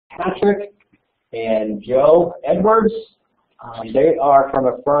Patrick and Joe Edwards. They are from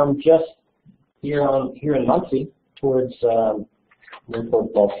a firm just here in Muncie, towards Ball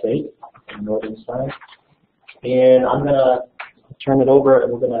State, on the northern side. And I'm going to turn it over,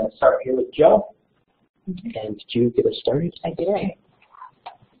 and we're going to start here with Joe. And did you get us started? I did.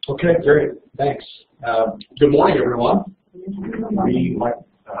 Okay, great. Thanks. Good morning, everyone. We, like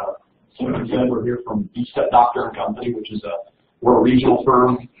someone said, we're here from Estep Doctor and Company, which is we're a regional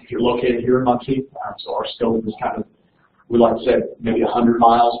firm located here in Muncie. So our scope is kind of, we like to say, maybe 100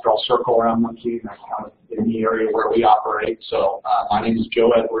 miles, draw a circle around Muncie, and that's kind of in the area where we operate. So my name is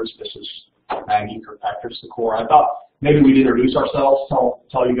Joe Edwards. This is Maggie Kirkpatrick-Secor. I thought maybe we'd introduce ourselves,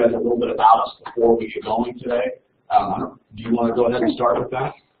 tell you guys a little bit about us before we get going today. Do you want to go ahead and start with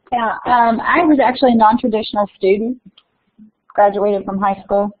that? Yeah, I was actually a non-traditional student, graduated from high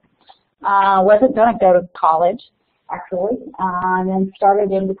school. Wasn't going to go to college, actually, and then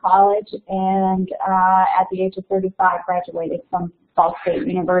started into college, and at the age of 35, graduated from Ball State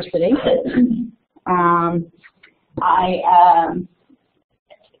University. I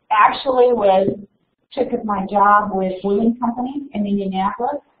actually took my job with Blue & Company in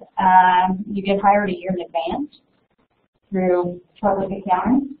Indianapolis. You get hired a year in advance through public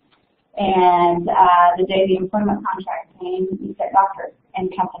accounting. And the day the employment contract came, Estep Doctor and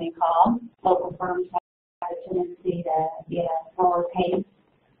Company called. Local firms have a tendency to get a lower pay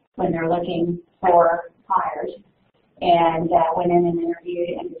when they're looking for hires. And went in and interviewed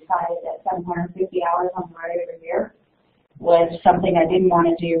and decided that 750 hours on the regular year was something I didn't want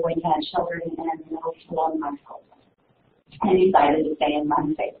to do when you had children in middle school and high school. And decided to stay in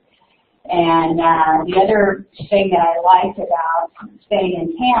Muncie. And the other thing that I liked about staying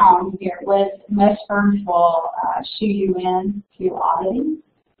in town here was most firms will shoe you in to auditing.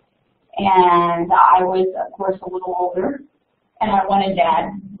 And I was, of course, a little older, and I wanted to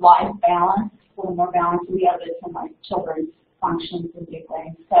add life balance, a little more balance to be able to attend my children's functions and do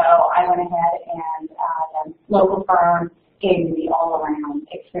things. So I went ahead and the local firm gave me the all-around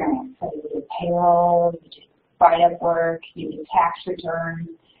experience. So you did payroll, you did write-up work, you did tax returns.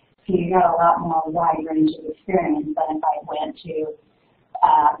 So you got a lot more wide range of experience than if I went to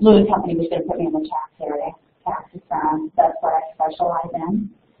Blue & Company was going to put me in the tax area, tax returns. That's what I specialize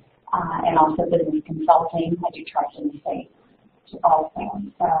in, and also business consulting. I do trust in the state also,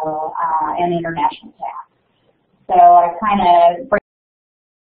 so and international tax. So I kind of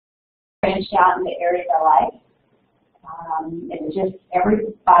branched out in the areas I like. It's just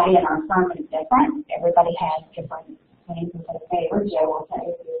everybody in our firm is different. Everybody has different things in their favor. Joe will tell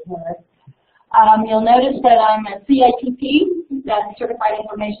you here. You'll notice that I'm a CITP, that's Certified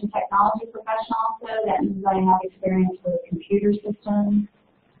Information Technology Professional. So that means I have experience with computer systems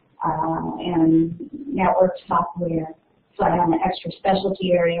and network software. So I have an extra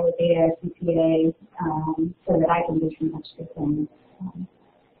specialty area with the CPA so that I can do some extra things.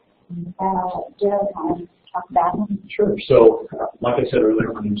 Joe, can I talk about them? Sure. So, like I said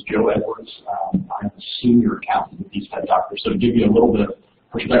earlier, my name is Joe Edwards. I'm a senior accountant at Estep Doctor. So to give you a little bit of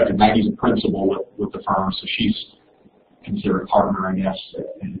perspective, Maggie's a principal with the firm, so she's considered a partner, I guess,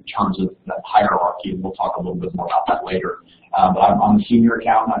 in terms of that hierarchy, and we'll talk a little bit more about that later. But I'm a senior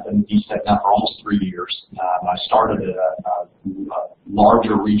accountant. I've been at Estep now for almost 3 years. I started at a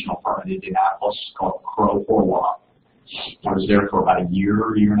larger regional firm in Indianapolis called Crow Forlaw. I was there for about a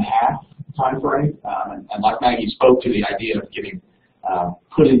year and a half time frame, and like Maggie spoke to the idea of getting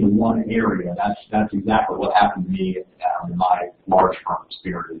put into one area. That's exactly what happened to me in my large firm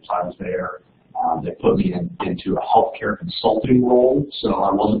experience. I was there. They put me into a healthcare consulting role, so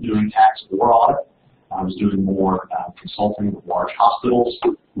I wasn't doing tax or audit. I was doing more consulting with large hospitals,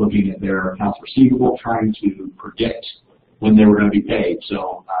 looking at their accounts receivable, trying to predict when they were going to be paid.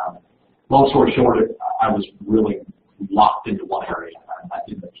 So, long story short, I was really locked into one area. That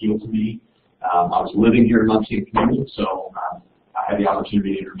didn't appeal to me. I was living here in Muncie and community, so I had the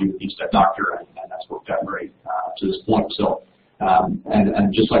opportunity to interview with Estep Doctor, and that's worked out great to this point. So,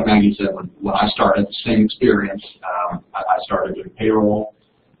 and just like Maggie said, when I started, the same experience. I started doing payroll,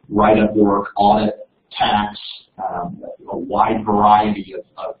 write-up work, audit, tax, a wide variety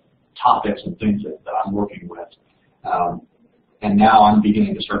of topics and things that I'm working with. And now I'm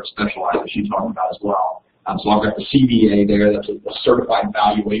beginning to start to specialize, as you talked about as well. So I've got the CVA there, that's a certified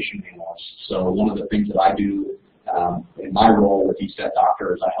valuation analyst. So one of the things that I do in my role with Estep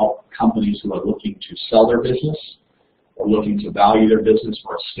Doctor is I help companies who are looking to sell their business or looking to value their business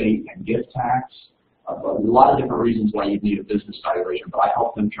for estate and gift tax. A lot of different reasons why you need a business valuation, but I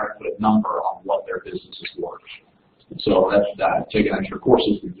help them try to put a number on what their business is worth. So that's taking extra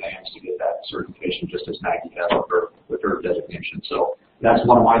courses and exams to get that certification, just as Maggie has with her designation. So that's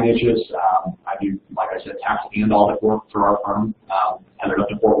one of my niches. I do, like I said, tax and audit work for our firm. Headed up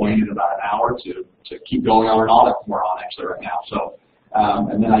to Fort Wayne in about an hour to keep going on an audit we're on actually right now. So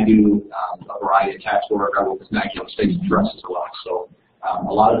and then I do a variety of tax work. I work with Maggie on states and trusts as well. So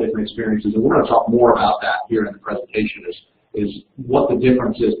a lot of different experiences, and we're going to talk more about that here in the presentation. Is what the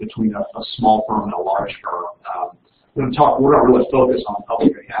difference is between a small firm and a large firm. We're going to really focus on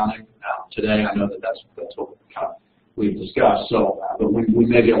public accounting today. I know that's what we've discussed. So, but we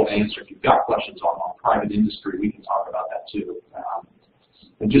may be able to answer if you've got questions on private industry. We can talk about that too.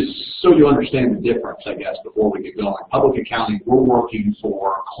 And just so you understand the difference, I guess, before we get going, public accounting, we're working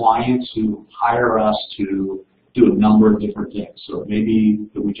for clients who hire us to do a number of different things. So maybe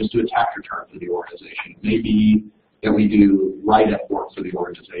that we just do a tax return for the organization. Maybe that we do write-up work for the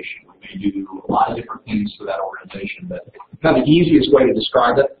organization. We may do a lot of different things for that organization. But kind of the easiest way to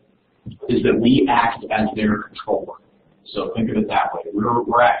describe it is that we act as their controller. So think of it that way.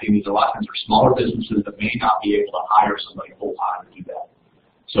 We're acting, these a lot of times are smaller businesses that may not be able to hire somebody full-time to do that.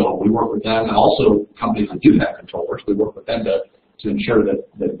 So we work with them, and also companies that do have controllers, we work with them to ensure that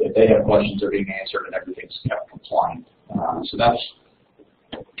they have questions are being answered and everything's kept compliant. So that's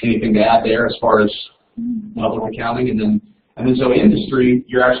anything to add there as far as public accounting. And then so industry,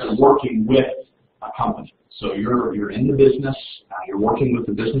 you're actually working with a company. So you're in the business, you're working with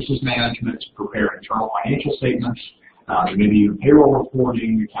the business's management to prepare internal financial statements, maybe payroll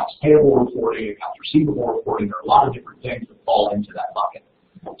reporting, accounts payable reporting, accounts receivable reporting. There are a lot of different things that fall into that bucket.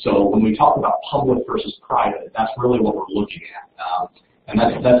 So when we talk about public versus private, that's really what we're looking at.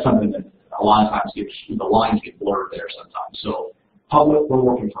 And that's something that a lot of times the lines get blurred there sometimes. So public, we're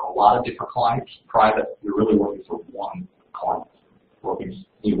working for a lot of different clients. Private, we're really working for one client, working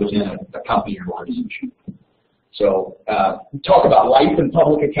within a company or organization. So talk about life in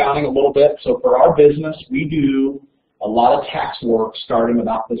public accounting a little bit. So for our business, we do a lot of tax work starting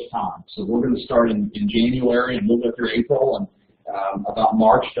about this time. So we're going to start in January, and we'll go through April, and about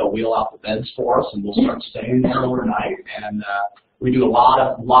March they'll wheel out the beds for us, and we'll start staying there overnight. And we do a lot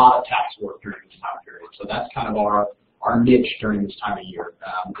of tax work during this time period. So that's kind of our niche during this time of year.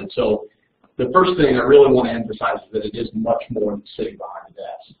 And so the first thing I really want to emphasize is that it is much more than sitting behind the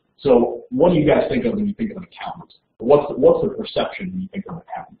desk. So what do you guys think of when you think of an accountant? What's the perception when you think of an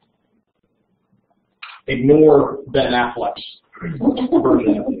accountant? Ignore Ben Affleck's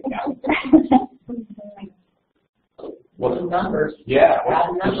version of the accountant. What's the numbers? Yeah,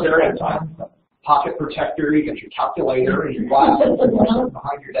 what's the stereotype? Pocket protector, you got your calculator and your glasses and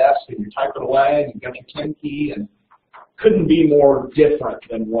behind your desk, and you're typing away, and you've got your 10 key, and couldn't be more different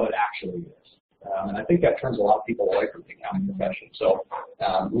than what it actually is. And I think that turns a lot of people away from the accounting profession. So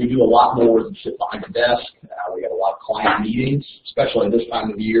we do a lot more than sit behind the desk. We have a lot of client meetings, especially this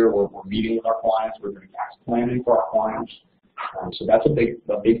time of the year where we're meeting with our clients. We're doing tax planning for our clients. So that's a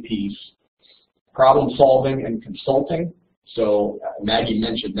big piece. Problem solving and consulting. So Maggie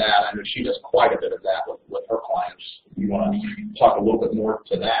mentioned that. I know she does quite a bit of that with her clients. You want to talk a little bit more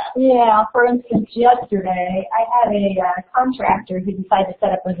to that? Yeah. For instance, yesterday I had a contractor who decided to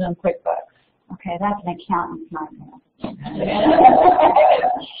set up his own QuickBooks. Okay, that's an accountant's nightmare.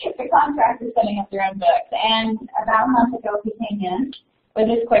 The contractor's setting up their own books. And about a month ago, he came in with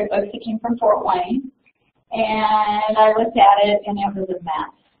his QuickBooks. He came from Fort Wayne. And I looked at it, and it was a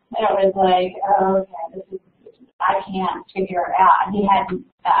mess. It was like, oh, okay, I can't figure it out. He had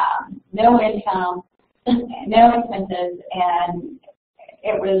no income, no expenses, and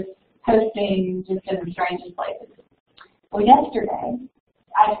it was posting just in the strangest places. Well, yesterday,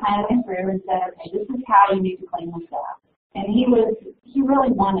 I kind of went through and said, okay, this is how you need to clean this up. And he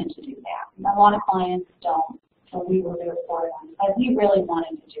really wanted to do that. And a lot of clients don't, so we will do it for them. But he really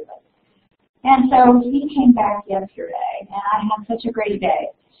wanted to do it. And so he came back yesterday, and I had such a great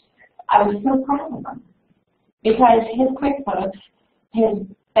day. I was so proud of him because his QuickBooks, his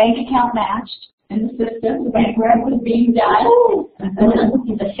bank account matched in the system. The bank rec was being done.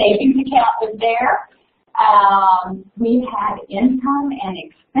 The savings account was there. We had income and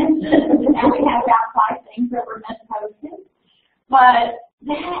expenses, and we had about 5 things that were misposted. But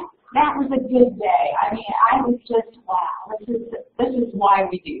that was a good day. I mean, I was just, wow, this is why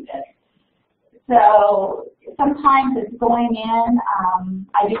we do this. So sometimes it's going in.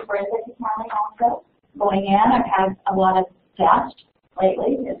 I do forensic accounting also. Going in, I've had a lot of theft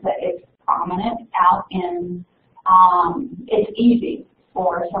lately. It's prominent out in. It's easy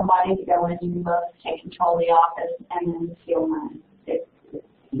for somebody to go in and look, take control of the office, and then steal money. It's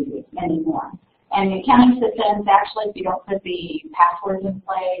easy anymore. And the accounting systems, actually, if you don't put the passwords in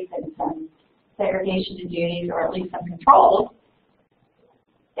place and some segregation of duties or at least some controls,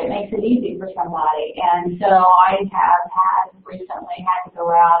 it makes it easy for somebody. And so I have recently had to go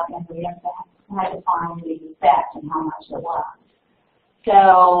out and we had to find the effect and how much it was.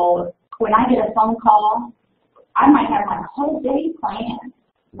 So when I get a phone call, I might have my whole day planned.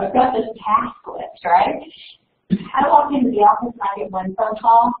 I've got this task list, right? I walk into the office and I get one phone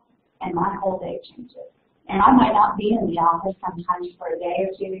call and my whole day changes. And I might not be in the office sometimes for a day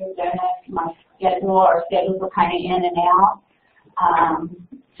or two. Don't know if my schedule or schedules are kind of in and out.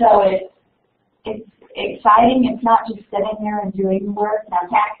 So it's exciting. It's not just sitting there and doing the work. Now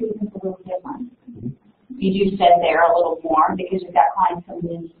tax season's a little different. You do sit there a little more because you've got clients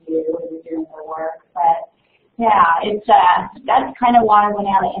coming in to you and you're doing their work. But yeah, it's that's kind of why I went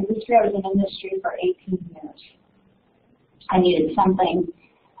out of industry. I was in industry for 18 years. I needed something.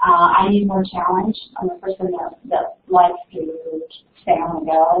 I need more challenge. I'm a person that likes to stay on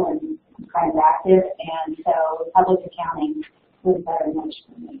the go and kind of active, and so public accounting was very much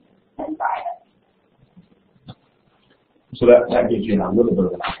for me than private. So that gives you a little bit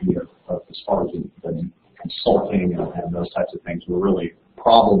of an idea of as far as the consulting and those types of things. We're really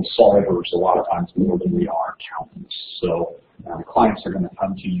problem solvers a lot of times more than we are accountants. So clients are going to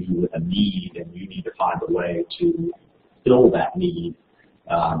come to you with a need, and you need to find a way to fill that need.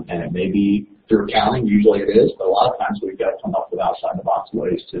 And it may be through accounting, usually it is, but a lot of times we've got to come up with outside the box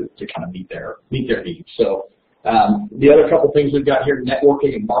ways to kind of meet their needs. So the other couple things we've got here,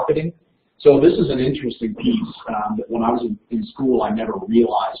 networking and marketing. So this is an interesting piece that when I was in school, I never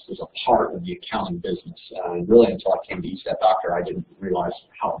realized was a part of the accounting business. And really until I came to Estep Doctor, I didn't realize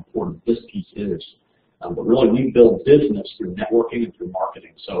how important this piece is. But really we build business through networking and through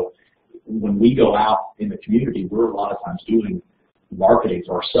marketing. So when we go out in the community, we're a lot of times doing marketing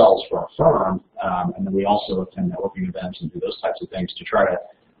for ourselves for our firm, and then we also attend networking events and do those types of things to try to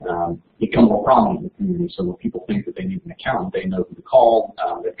become more prominent in the community. So when people think that they need an accountant, they know who to call.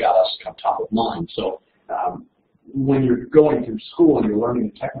 They've got us kind of top of mind. So when you're going through school and you're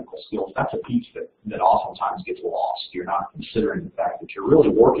learning the technical skills, that's a piece that oftentimes gets lost. You're not considering the fact that you're really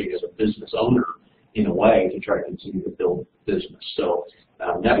working as a business owner in a way to try to continue to build business. So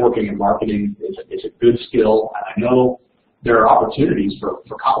networking and marketing is a good skill, and I know there are opportunities for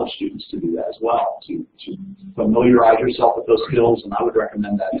college students to do that as well, to familiarize yourself with those skills, and I would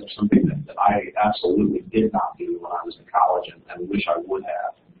recommend that as something that I absolutely did not do when I was in college and wish I would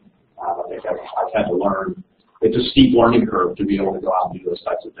have. I think I've had to learn. It's a steep learning curve to be able to go out and do those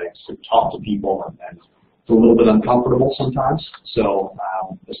types of things, to talk to people, and it's a little bit uncomfortable sometimes. So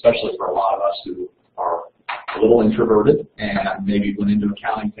especially for a lot of us who are a little introverted and maybe went into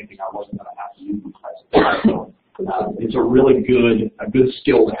accounting thinking I wasn't going to have to use these types of things. So, it's a really good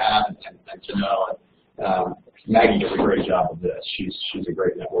skill to have and to know. Maggie does a great job of this. She's a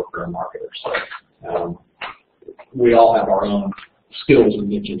great networker and marketer. So we all have our own skills and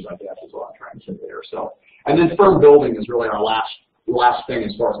niches, I guess, is what I'm trying to say there. So, and then firm building is really our last thing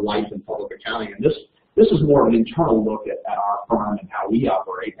as far as life in public accounting. And this is more of an internal look at our firm and how we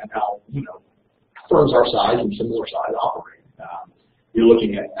operate and how firms our size and similar size operate. You're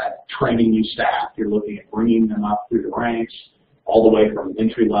looking at training new staff. You're looking at bringing them up through the ranks, all the way from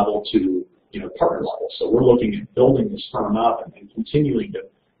entry level to partner level. So we're looking at building this firm up and continuing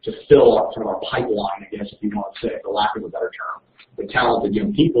to fill up kind of our pipeline, I guess, if you want to say, for lack of a better term, with talented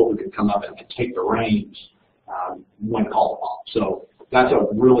young people who can come up and take the reins when called upon. So that's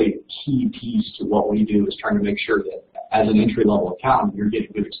a really key piece to what we do, is trying to make sure that as an entry level accountant, you're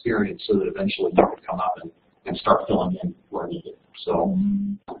getting good experience so that eventually you can come up and start filling in where needed. So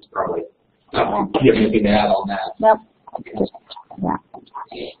it's probably, do you have anything to add on that? Nope. Yeah.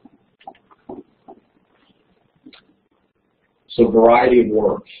 So variety of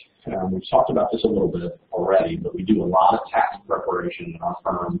work. We've talked about this a little bit already, but we do a lot of tax preparation in our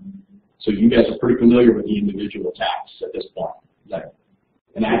firm. So you guys are pretty familiar with the individual tax at this point. Is that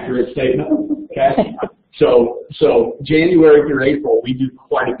an accurate statement? Okay. So January through April, we do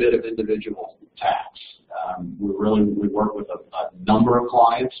quite a bit of individual tax. We work with a number of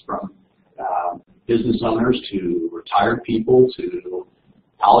clients, from business owners to retired people to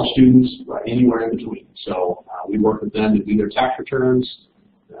college students, anywhere in between. So we work with them to do their tax returns,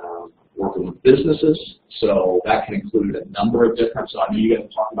 working with businesses. So that can include a number of different, so I know you guys are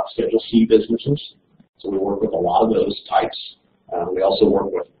talking about Schedule C businesses. So we work with a lot of those types. We also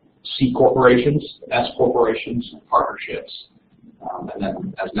work with C corporations, S corporations, and partnerships. And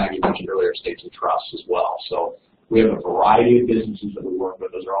then, as Maggie mentioned earlier, states and trusts as well. So we have a variety of businesses that we work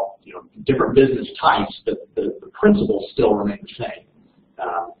with. Those are all different business types, but the principles still remain the same.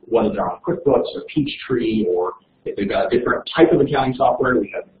 Whether they're on QuickBooks or Peachtree, or if they've got a different type of accounting software,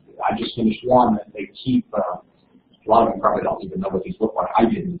 we have I just finished one that they keep. A lot of you probably don't even know what these look like. I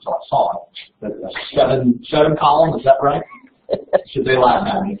didn't until I saw it. But seven column, is that right? Should they laugh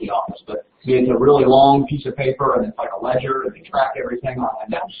at me at the office? But it's a really long piece of paper, and it's like a ledger, and they track everything on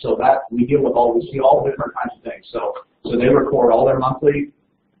it. So that we deal with we see all different kinds of things. So they record all their monthly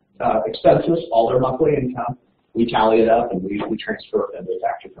expenses, all their monthly income. We tally it up, and we transfer it into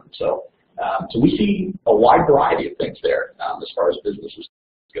tax return. So we see a wide variety of things there as far as businesses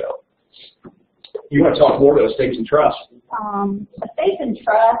go. You want to talk more about estates and trust? Estates and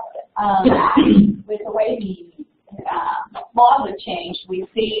trust, with the way the laws have changed, we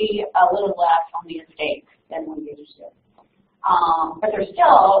see a little less on the estates than we used to. But there's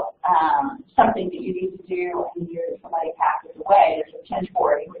still something that you need to do when somebody passes away. There's a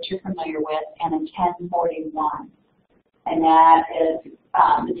 1040, which you're familiar with, and a 1041. And that is,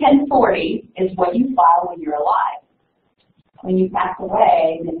 the 1040 is what you file when you're alive. When you pass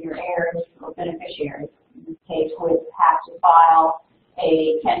away, then your heirs or beneficiaries, in this case, would have to file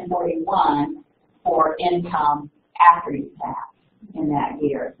a 1041 for income after you pass in that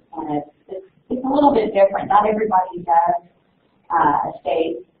year. And it's a little bit different. Not everybody does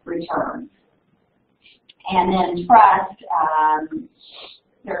estate returns. And then trust,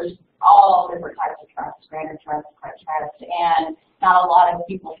 there's all different types of trusts, grantor trust, trust, and not a lot of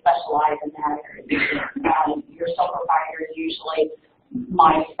people specialize in that area. Your sole proprietors usually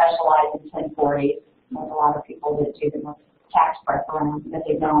might specialize in 1040. There's a lot of people that do the most tax prep around, but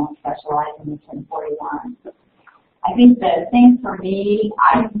they don't specialize in the 1041. I think the thing for me,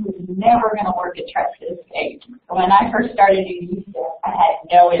 I was never going to work at trust estate. When I first started doing Estep, I had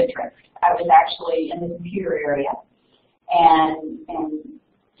no interest. I was actually in the computer area and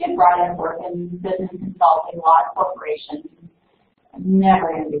did write-up work in business consulting, a lot of corporations. I'm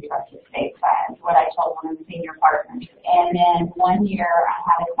never going to be trust estate. That's what I told one of the senior partners. And then one year I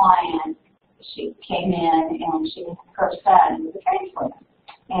had a client. She came in and her son was a transplant,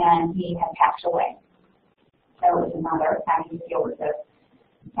 and he had passed away. There was another having to deal with the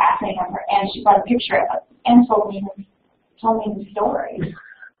passing of her, and she got a picture of it and told me the story.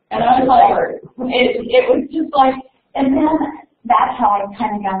 And I was like, it was just like, and then that's how I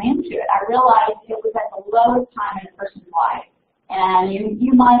kind of got into it. I realized it was at the lowest time in a person's life. And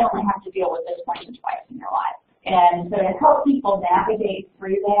you might only have to deal with this once or twice in your life. And so to help people navigate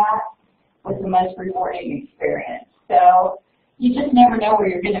through that was the most rewarding experience. So you just never know where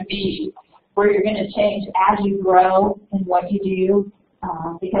you're going to be, where you're going to change as you grow in what you do.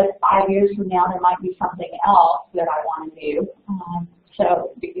 Because 5 years from now, there might be something else that I want to do.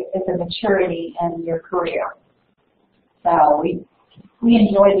 So it's a maturity in your career. So we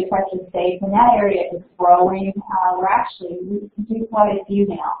enjoy the trust estate, and that area is growing. We do quite a few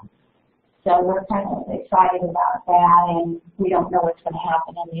now. So we're kind of excited about that, and we don't know what's going to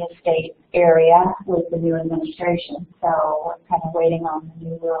happen in the estate area with the new administration. So we're kind of waiting on the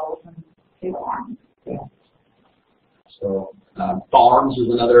new rules and see what happens. Yeah. So farms is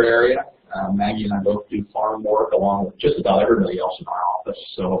another area. Maggie and I both do farm work along with just about everybody else in our office.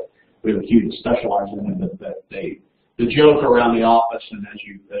 So we have a few that specialize in it, that the joke around the office, and as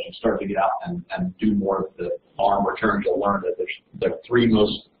you start to get out and do more of the farm returns, you'll learn that the three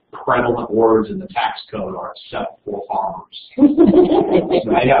most prevalent words in the tax code are except for farmers. So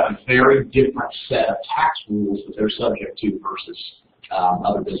they have a very different set of tax rules that they're subject to versus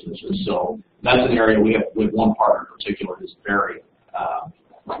other businesses. So that's an area we have with one partner in particular who's very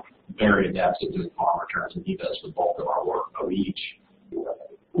adept at doing farm returns, and he does the bulk of our work. But we each,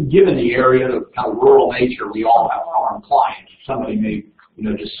 given the area, the kind of rural nature, we all have farm clients. Somebody may,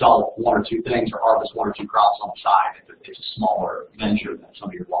 just sell one or two things or harvest one or two crops on the side if it's a smaller venture than some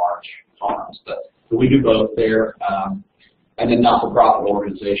of your large farms. But we do both there. And then not-for-profit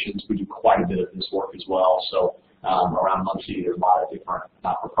organizations, we do quite a bit of this work as well. So around Muncie, there's a lot of different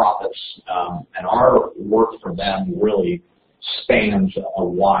not-for-profits. And our work for them really spans a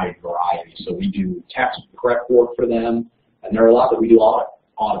wide variety. So we do tax prep work for them, and there are a lot that we do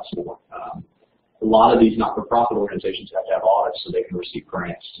audits for. A lot of these not-for-profit organizations have to have audits so they can receive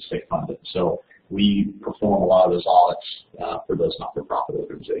grants to stay funded. So we perform a lot of those audits for those not-for-profit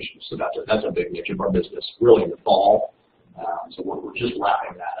organizations. So that's a big niche of our business, really in the fall. So we're just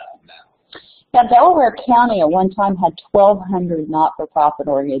wrapping that up now. Now, Delaware County at one time had 1,200 not-for-profit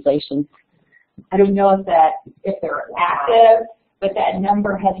organizations. I don't know if they're active, but that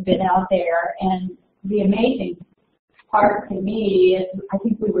number has been out there. And the amazing part to me is I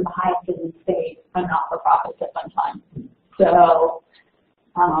think we were the highest in the state on not-for-profits at one time. So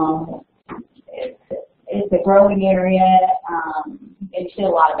it's a growing area. And you see a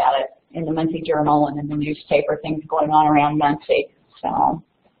lot about it in the Muncie Journal and in the newspaper, things going on around Muncie. So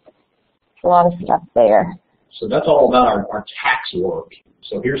a lot of stuff there. So that's all about our tax work.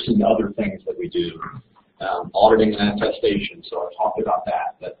 So here's some other things that we do. Auditing and attestation, so I talked about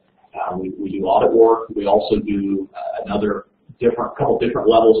that. But we do audit work. We also do couple different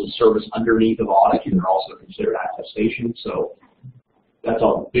levels of service underneath of audit, and they're also considered attestation. So that's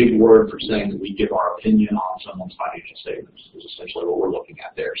a big word for saying that we give our opinion on someone's financial statements is essentially what we're looking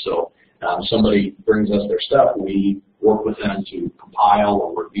at there. So somebody brings us their stuff, we work with them to compile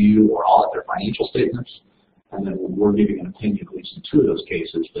or review or audit their financial statements, and then we're giving an opinion, at least in 2 of those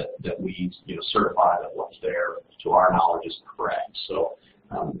cases, that we certify that what's there, to our knowledge, is correct. So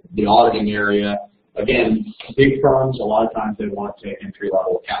the auditing area, again, big firms, a lot of times they want to take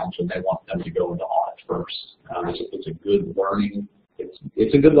entry-level accountants and they want them to go into audit first. It's a good learning.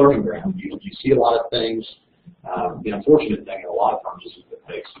 It's a good learning ground. You see a lot of things. The unfortunate thing in a lot of firms is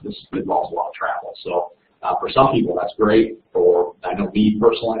that this involves a lot of travel. So for some people, that's great. I know me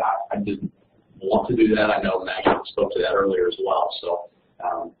personally, I didn't want to do that. I know Maggie spoke to that earlier as well. So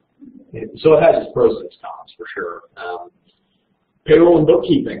it has its pros and its cons for sure. Payroll and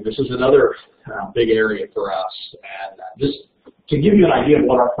bookkeeping. This is another big area for us. And just to give you an idea of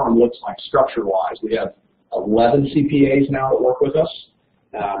what our firm looks like structure-wise, we have 11 CPAs now that work with us.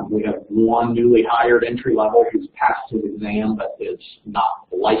 We have 1 newly hired entry level who's passed his exam but is not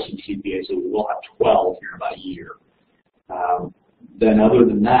a licensed CPA, so we will have 12 here in about a year. Then other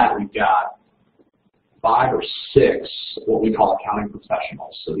than that, we've got 5 or 6 what we call accounting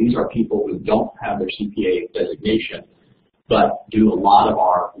professionals. So these are people who don't have their CPA designation but do a lot of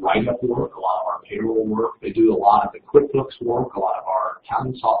our write-up work, a lot of our payroll work. They do a lot of the QuickBooks work, a lot of our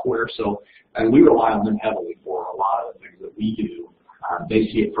accounting software. And we rely on them heavily for a lot of the things that we do.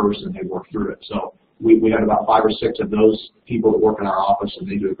 They see it first and they work through it. So we have about 5 or 6 of those people that work in our office, and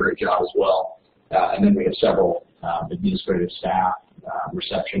they do a great job as well. And then we have several administrative staff,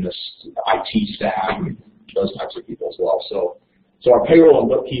 receptionists, IT staff, those types of people as well. So our payroll and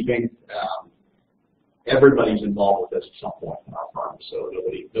bookkeeping, everybody's involved with this at some point in our firm. So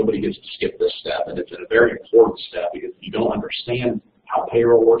nobody gets to skip this step, and it's a very important step because if you don't understand how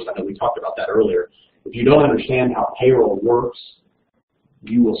payroll works, I know we talked about that earlier. If you don't understand how payroll works,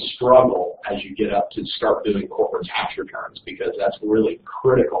 you will struggle as you get up to start doing corporate tax returns because that's really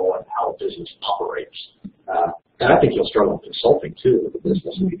critical in how a business operates. And I think you'll struggle with consulting too with the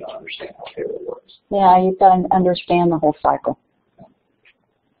business if you don't understand how payroll works. Yeah, you've got to understand the whole cycle.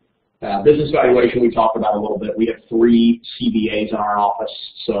 Business valuation we talked about a little bit. We have 3 CBAs in our office.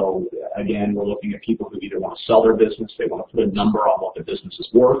 So again, we're looking at people who either want to sell their business, they want to put a number on what the business is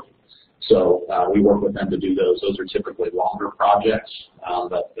worth. So we work with them to do those. Those are typically longer projects,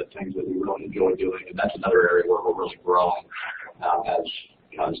 but the things that we really enjoy doing, and that's another area where we're really growing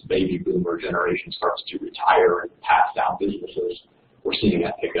as baby boomer generation starts to retire and pass down businesses. We're seeing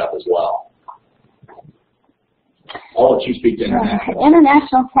that pick up as well. I'll let you speak to international.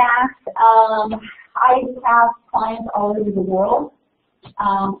 International tax. I have clients all over the world.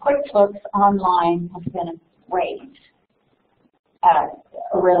 QuickBooks Online has been a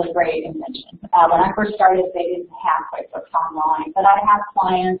really great invention. When I first started, they didn't have QuickBooks Online, but I have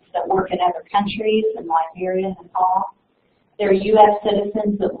clients that work in other countries, in Liberia and Nepal. They're U.S.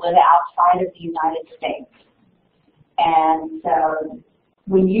 citizens that live outside of the United States. And so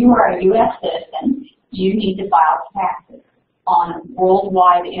when you are a U.S. citizen, you need to file taxes on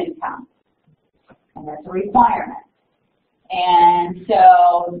worldwide income. And that's a requirement. And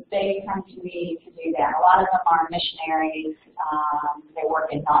so they come to me to do that. A lot of them are missionaries. They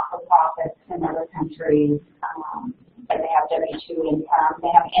work in not-for-profits in other countries, but they have W-2 income.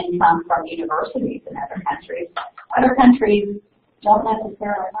 They have income from universities in other countries. Other countries don't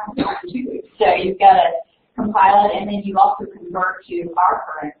necessarily have W-2. So you've got to compile it, and then you also convert to our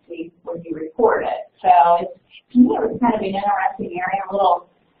currency when you report it. So to me, it was kind of an interesting area, a little,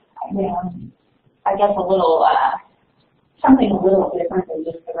 I guess a little, something a little different than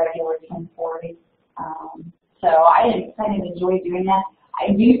just the regular 1040. So I kind of enjoy doing that.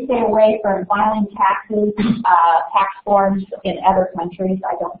 I do stay away from filing taxes, tax forms in other countries.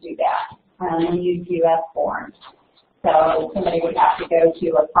 I don't do that. I use U.S. forms. So somebody would have to go to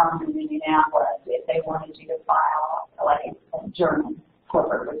a firm in Indianapolis if they wanted you to file like a German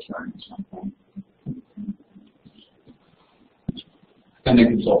corporate return or something. And then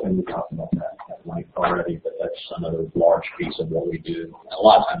consulting, we talked about that already, but that's another large piece of what we do. And a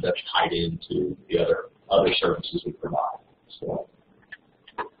lot of times that's tied into the other services we provide. So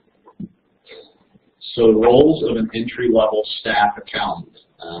the roles of an entry-level staff accountant.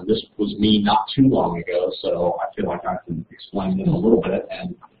 This was me not too long ago, so I feel like I can explain this a little bit.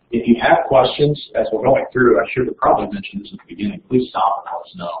 And if you have questions as we're going through, I should have probably mentioned this at the beginning. Please stop and let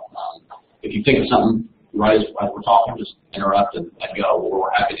us know. if you think of something right as we're talking, just interrupt and go.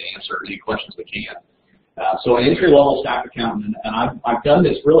 We're happy to answer any questions we can. So an entry-level staff accountant, and I've done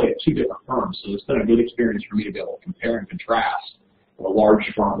this really at 2 different firms, so it's been a good experience for me to be able to compare and contrast a large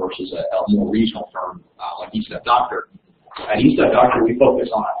firm versus a more regional firm like Estep Doctor. At Estep Doctor, we focus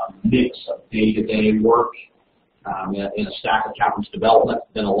on a mix of day-to-day work in a staff accountant's development,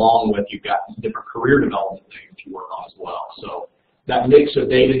 then along with you've got different career development things you work on as well. So that mix of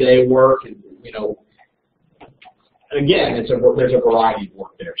day-to-day work, and again, there's a variety of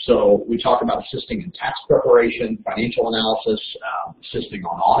work there. So we talk about assisting in tax preparation, financial analysis, assisting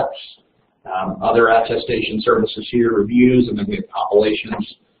on audits, other attestation services here, reviews, and then we have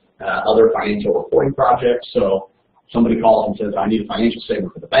compilations, other financial reporting projects. So somebody calls and says, I need a financial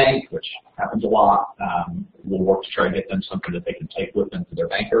statement for the bank, which happens a lot. We'll work to try to get them something that they can take with them to their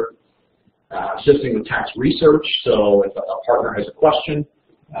banker. Assisting with tax research. So if a partner has a question,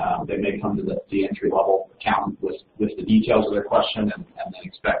 they may come to the entry-level accountant with the details of their question and then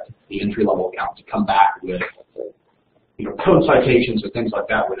expect the entry-level accountant to come back with code citations or things like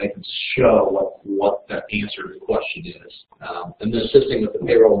that where they can show what the answer to the question is. And then assisting with the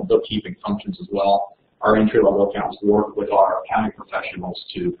payroll and bookkeeping functions as well. Our entry-level accountants work with our accounting professionals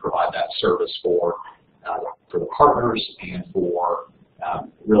to provide that service for the partners and for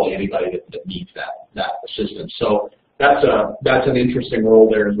really anybody that needs that assistance. So that's an interesting role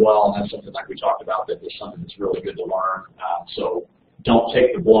there as well, and that's something like we talked about that is something that's really good to learn. So don't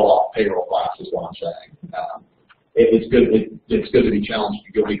take the blow-off payroll class is what I'm saying. It's good to be challenged.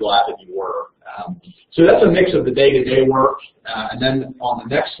 You'll be glad that you were. So that's a mix of the day-to-day work. And then on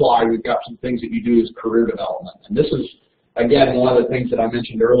the next slide, we've got some things that you do as career development. And this is, again, one of the things that I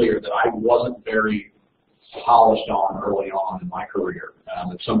mentioned earlier that I wasn't very polished on early on in my career.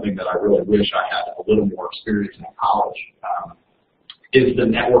 It's something that I really wish I had a little more experience in college, is the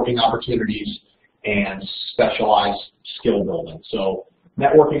networking opportunities and specialized skill building. So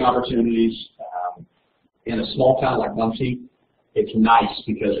networking opportunities in a small town like Muncie, it's nice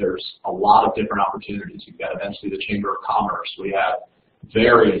because there's a lot of different opportunities. You've got eventually the Chamber of Commerce. We have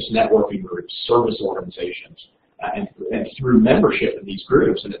various networking groups, service organizations. And through membership in these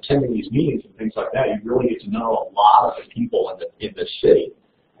groups and attending these meetings and things like that, you really get to know a lot of the people in the city.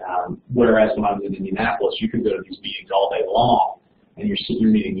 Whereas when I was in Indianapolis, you can go to these meetings all day long, and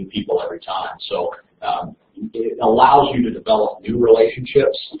you're meeting new people every time. So it allows you to develop new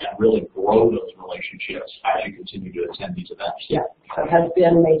relationships and really grow those relationships as you continue to attend these events. Yeah. So has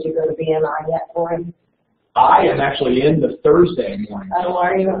Ben made you go to BNI yet for him? I am actually in the Thursday morning. Oh,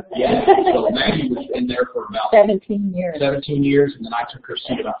 are you? Yeah. So Maggie was in there for about 17 years. 17 years, and then I took her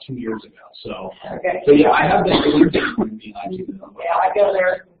seat about 2 years ago. So, Okay. so yeah, I have been to BNI too. Yeah, I go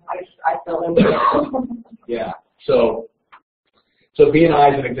there. I fill in with it. Yeah. So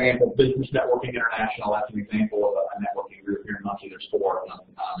BNI is an example. Business Networking International, that's an example of a networking group here in Muncie. There's 4 of them,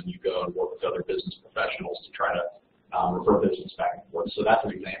 and you go and work with other business professionals to try to refer business back and forth. So that's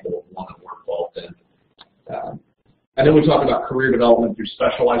an example of one that we're involved in. And then we talk about career development through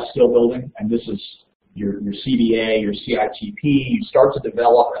specialized skill building, and this is your CBA, your CITP. You start to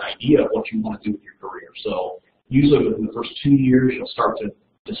develop an idea of what you want to do with your career. So usually within the first 2 years, you'll start to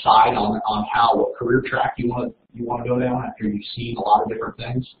decide on what career track you want to go down after you've seen a lot of different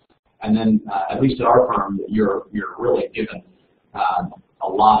things. And then at least at our firm, you're really given a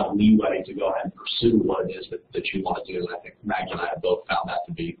lot of leeway to go ahead and pursue what it is that you want to do. And I think Maggie and I have both found that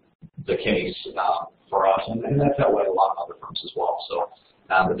to be the case for us, and that's that way at a lot of other firms as well. So,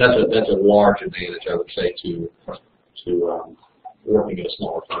 but that's a large advantage, I would say, to working at a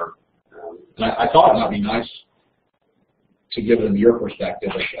smaller firm. And I thought it might be nice to give them your perspective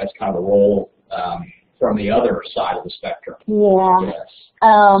as kind of a role from the other side of the spectrum. Yeah. Yes.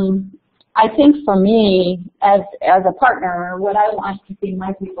 I think for me, as a partner, what I want to see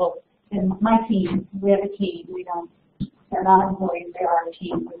my people in my team, we have a team. They're not employees, they are a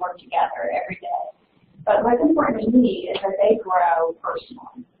team. We work together every day. But what's important to me is that they grow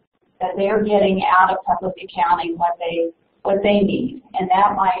personally, that they are getting out of public accounting what they need. And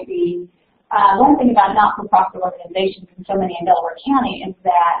that might be one thing about not-for-profit organizations, and so many in Delaware County, is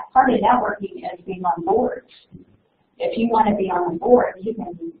that part of networking is being on boards. If you want to be on the board,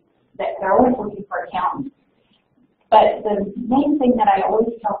 they're always looking for accountants. But the main thing that I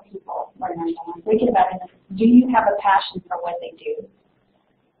always tell people when I'm thinking about it is, do you have a passion for what they do?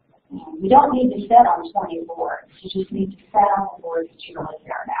 You don't need to sit on 20 boards. You just need to sit on the boards that you really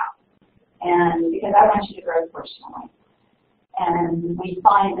care about. And because I want you to grow personally. And we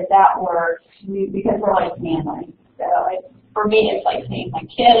find that works because we're like family. So for me, it's like seeing my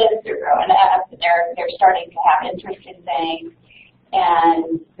kids, they're growing up, and they're starting to have interest in things.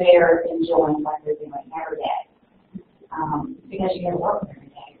 and they're enjoying what they're doing every day. Because you get to work every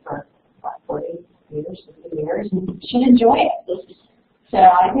day for, what, 40 years, 50 years, and you should enjoy it. So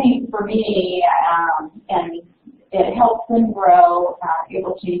I think for me, and it helps them grow,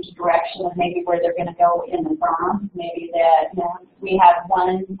 able to change direction of maybe where they're going to go in the firm. Maybe that, we have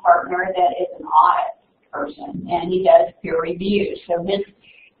one partner that is an audit person, and he does peer review. So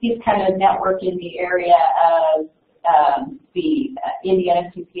he's kind of networked in the area of the Indiana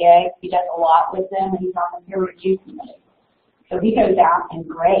CPA. He does a lot with them, and he's on the peer review committee. So he goes out and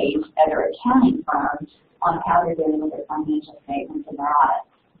grades other accounting firms on how they're doing with their financial statements and their audits.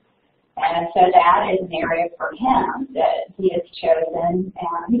 And so that is an area for him that he has chosen.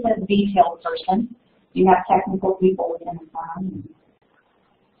 And he's a detailed person. You have technical people within the firm.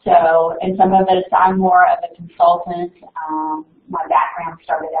 So, and some of it, I'm more of a consultant. My background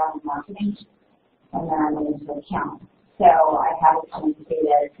started out in marketing, and then I went into accounting. So I have a tendency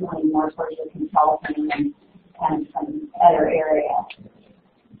to lean more towards the consulting and some other areas.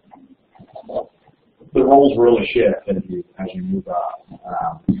 The roles really shift as you move up.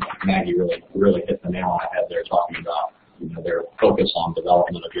 Maggie really hit the nail on the head there, talking about their focus on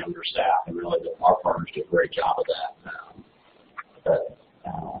development of younger staff, and really our partners do a great job of that.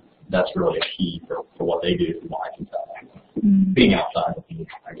 That's really a key for what they do, from what I can tell. Being outside of the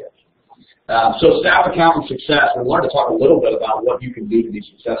I guess. So staff accountant success, we wanted to talk a little bit about what you can do to be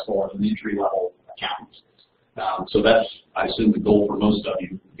successful as an entry-level accountant. So that's, I assume, the goal for most of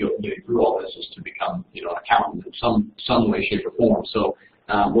you getting through all this is to become, an accountant in some way, shape, or form. So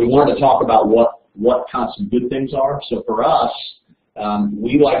we wanted to talk about what kinds of good things are. So for us,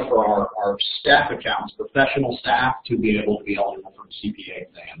 we like for our staff accountants, professional staff, to be able to be eligible for the CPA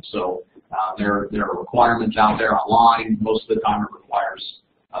exam. So there are requirements out there online. Most of the time, it requires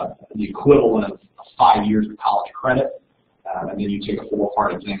the equivalent of 5 years of college credit, and then you take a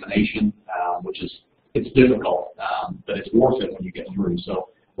 4-part examination, which is it's difficult, but it's worth it when you get through. So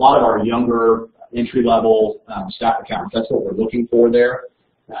a lot of our younger entry-level staff accountants, that's what we're looking for there.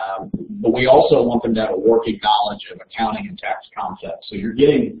 But we also want them to have a working knowledge of accounting and tax concepts. So you're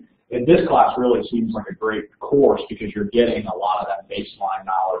getting, in this class really seems like a great course because you're getting a lot of that baseline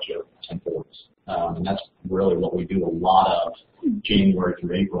knowledge of 1040s. And that's really what we do a lot of January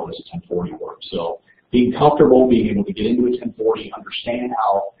through April is 1040 work. So being comfortable, being able to get into a 1040, understand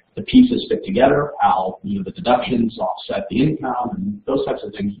how the pieces fit together, how the deductions offset the income, and those types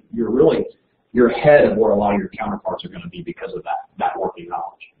of things, you're ahead of where a lot of your counterparts are going to be because of that working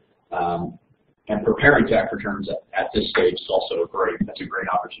knowledge. And preparing tax returns at this stage is also a great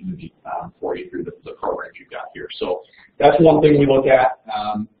opportunity for you through the programs you've got here. So that's one thing we look at.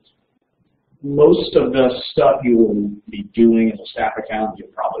 Most of the stuff you will be doing as a staff accountant,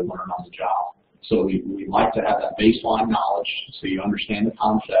 you'll probably learn on the job. So we like to have that baseline knowledge so you understand the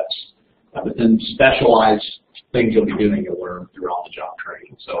concepts, but then specialized things you'll be doing you'll learn through on-the-job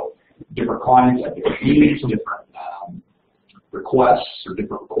training. So different clients have different needs, different requests, or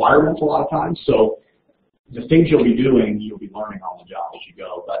different requirements a lot of times. So the things you'll be doing, you'll be learning on the job as you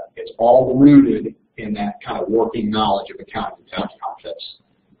go, but it's all rooted in that kind of working knowledge of accounting and tax concepts.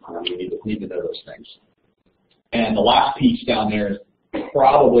 You need to know those things. And the last piece down there is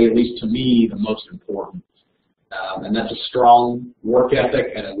probably, at least to me, the most important. And that's a strong work ethic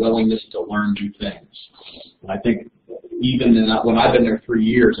and a willingness to learn new things. And I think even when I've been there 3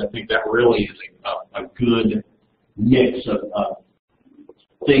 years, I think that really is a good mix of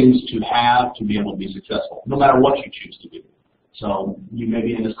things to have to be able to be successful, no matter what you choose to do. So you may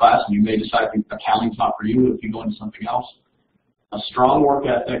be in this class and you may decide accounting's not for you if you go into something else. A strong work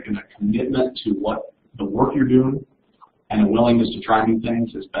ethic and a commitment to what the work you're doing and a willingness to try new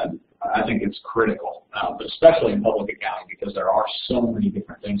things has been, I think it's critical, but especially in public accounting because there are so many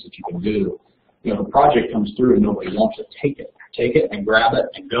different things that you can do. If a project comes through and nobody wants it, take it and grab it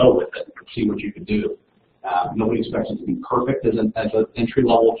and go with it and see what you can do. Nobody expects it to be perfect as an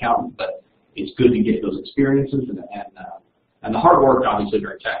entry-level accountant, but it's good to get those experiences and the hard work, obviously,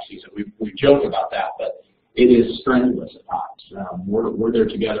 during tax season. We joke about that, but it is strenuous at times. We're there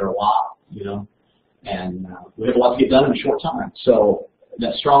together a lot, and we have a lot to get done in a short time. So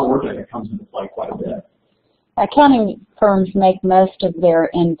that strong work ethic comes into play quite a bit. Accounting firms make most of their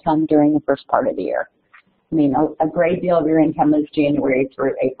income during the first part of the year. I mean, a great deal of your income is January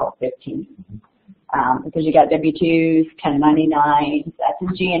through April 15th. Because you got W-2s, 1099s, that's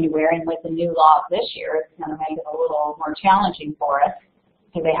in January, and with the new law this year, it's going to make it a little more challenging for us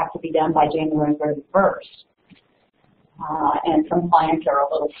because they have to be done by January 31st. And some clients are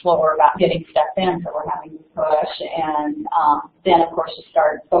a little slower about getting stuff in, so we're having to push. And then, of course, you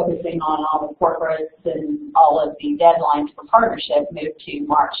start focusing on all the corporates and all of the deadlines for partnership moved to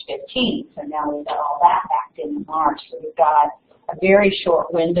March 15th. So now we've got all that backed into March. So we've got a very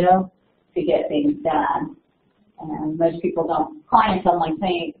short window to get things done. And most people don't, clients only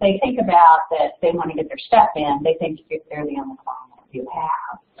think, they think about that they want to get their stuff in. They think if they're the only client you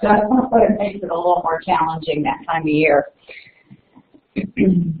have. So it makes it a little more challenging that time of year.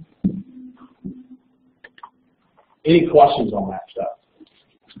 Any questions on that stuff?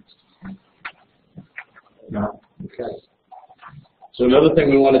 No? Okay. So another thing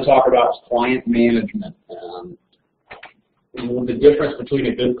we want to talk about is client management. The difference between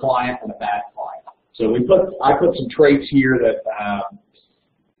a good client and a bad client. So I put some traits here that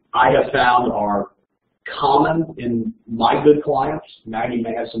I have found are common in my good clients. Maggie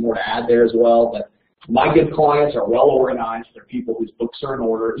may have some more to add there as well, but my good clients are well organized. They're people whose books are in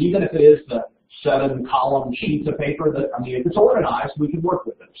order, even if it is the 7-column sheets of paper that, I mean, if it's organized, we can work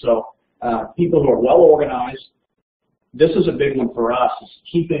with it. So people who are well organized, this is a big one for us, is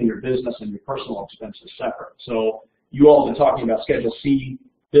keeping your business and your personal expenses separate. So you all have been talking about Schedule C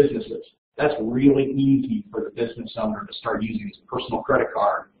businesses. That's really easy for the business owner to start using his personal credit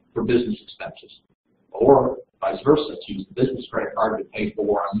card for business expenses. Or vice versa, to use the business credit card to pay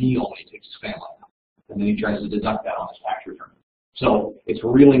for a meal when he takes his family out. And then he tries to deduct that on his tax return. So it's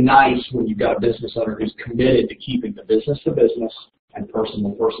really nice when you've got a business owner who's committed to keeping the business to business and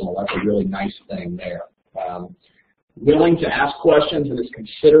personal to personal. That's a really nice thing there. Willing to ask questions and is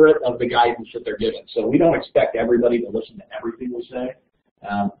considerate of the guidance that they're given. So we don't expect everybody to listen to everything we say,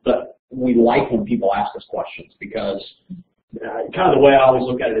 but we like when people ask us questions because kind of the way I always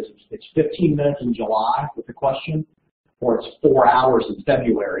look at it is it's 15 minutes in July with the question, or it's 4 hours in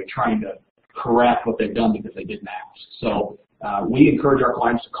February trying to correct what they've done because they didn't ask. So we encourage our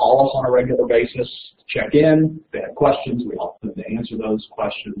clients to call us on a regular basis, to check in. If they have questions, we help them to answer those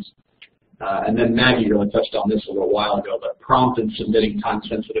questions. And then Maggie really touched on this a little while ago, but prompt in submitting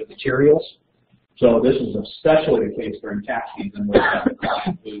time-sensitive materials. So this is especially the case during tax season where you have a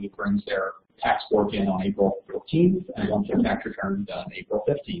client who brings their tax work in on April 15th and wants their tax return done April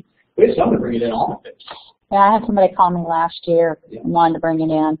 15th. We have some that bring it in on the 15th. Yeah, I had somebody call me last year and wanted to bring it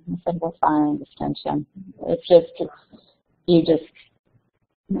in. I said, we're fine, extension. It's just,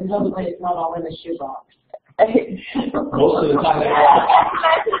 And hopefully it's not all in the shoebox. Most of the time they are.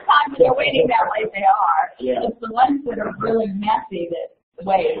 Most of the time when they're waiting that way, they are. Yeah. It's the ones that are really messy that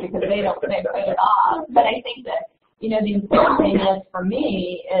wait because they put it off. But I think that, you know, the important thing is for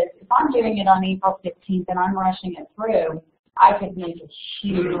me is if I'm doing it on April 15th and I'm rushing it through, I could make a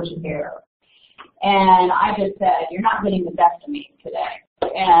huge error. And I just said, you're not getting the best of me today.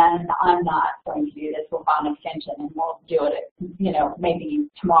 And I'm not going to do this. We'll file an extension and we'll do it, you know, maybe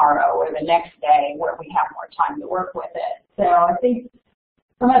tomorrow or the next day where we have more time to work with it. So I think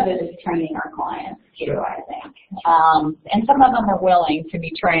some of it is training our clients too, I think. And some of them are willing to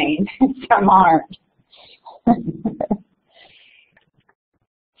be trained, some aren't.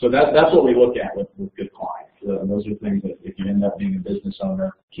 So that's what we look at with good clients. Those are things that if you end up being a business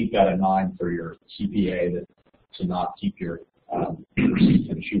owner, keep that in mind for your CPA to not keep your receipts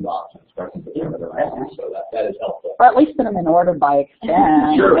in a shoebox and start to put them around. So that is helpful. or at least put them in order by extent.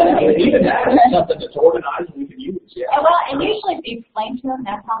 Sure, even that is something that's organized and we can use. Yeah. Well, and usually if you explain to them,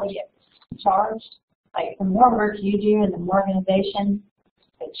 that's how they get charged. Like the more work you do and the more organization,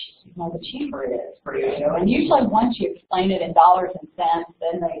 the cheaper it is for you. And usually once you explain it in dollars and cents,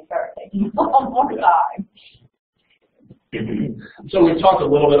 then they start taking a little more time. So we've talked a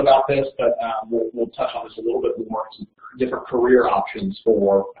little bit about this, but we'll touch on this a little bit more. Some different career options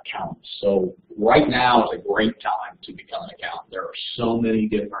for accountants. So right now is a great time to become an accountant. There are so many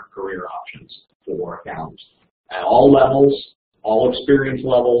different career options for accountants at all levels, all experience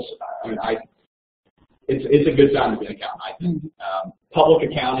levels. I mean, it's a good time to be an accountant, I think. Public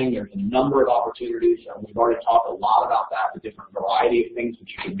accounting, there's a number of opportunities. We've already talked a lot about that, the different variety of things that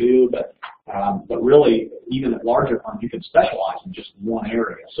you can do, but really, even at larger firms, you can specialize in just one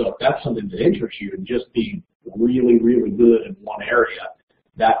area. So if that's something that interests you and just being really, really good in one area,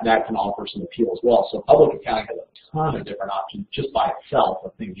 that can offer some appeal as well. So public accounting has a ton of different options just by itself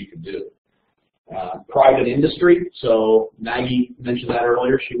of things you can do. Private industry, so Maggie mentioned that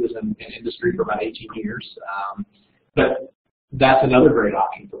earlier. She was in industry for about 18 years. But that's another great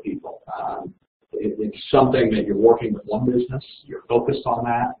option for people. It's something that you're working with one business, you're focused on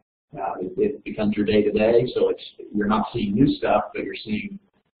that. It becomes your day-to-day, so you're not seeing new stuff, but you're seeing,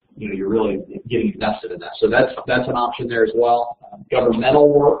 you're really getting invested in that. So that's an option there as well. Governmental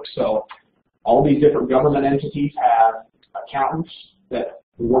work, so all these different government entities have accountants that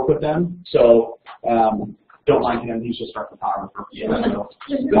work with them. So don't mind him, he's just our photographer. Yeah,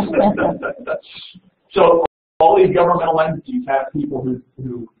 so all these governmental entities have people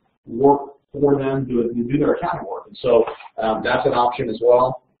who work for them, do their accounting work. And so that's an option as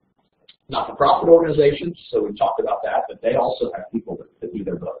well. Not-for-profit organizations, so we talked about that, but they also have people that do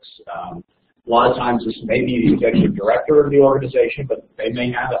their books. A lot of times this may be the executive director of the organization, but they may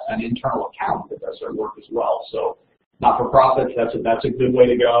have an internal accountant that does their work as well. So not-for-profits, that's a good way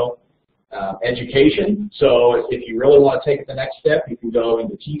to go. Education, so if you really want to take it the next step, you can go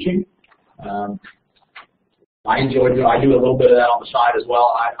into teaching. I do a little bit of that on the side as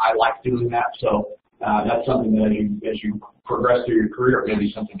well. I like doing that, so that's something that as you progress through your career,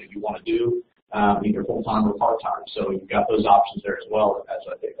 maybe something that you want to do, either full-time or part-time. So you've got those options there as well,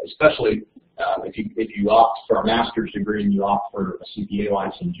 especially if you opt for a master's degree and you opt for a CPA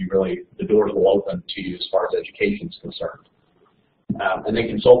license, the doors will open to you as far as education is concerned. And then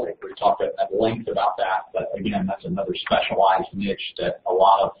consulting, we talked at length about that, but again, that's another specialized niche that a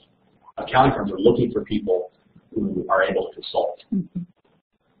lot of accounting firms are looking for people who are able to consult. Mm-hmm.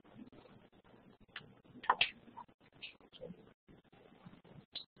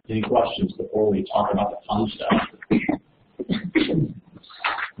 Any questions before we talk about the fun stuff?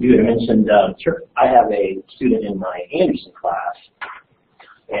 You had mentioned, sure, I have a student in my Anderson class,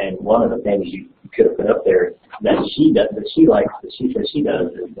 and one of the things you could have put up there that she says she does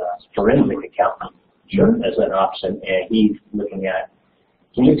is forensic accounting as an option, and he's looking at.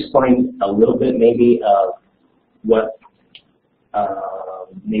 Can you explain a little bit maybe of what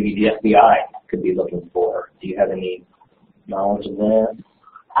maybe the FBI could be looking for? Do you have any knowledge of that?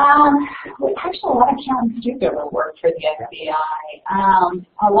 Well, actually, a lot of accountants do go to work for the FBI.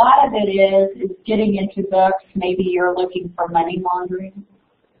 A lot of it is getting into books. Maybe you're looking for money laundering.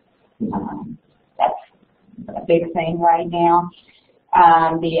 That's a big thing right now.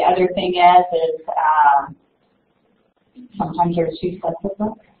 The other thing is sometimes there's two sets of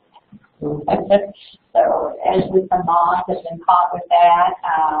books. So as with the moth has been caught with that,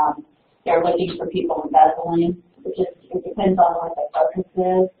 they're looking for people embezzling. It depends on what the focus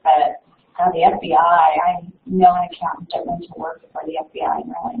is, but the FBI, I know an accountant that went to work for the FBI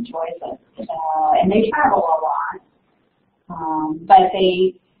and really enjoys it. And they travel a lot. But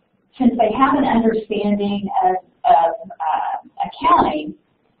since they have an understanding of accounting,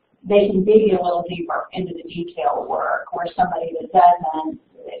 they can dig you a little deeper into the detail work, where somebody that doesn't,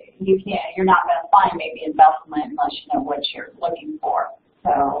 you're not going to find maybe embezzlement unless you know what you're looking for.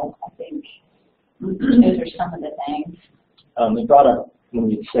 So I think those are some of the things. It brought up when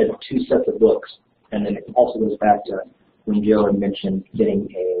you said two sets of books, and then it also goes back to when Joe had mentioned getting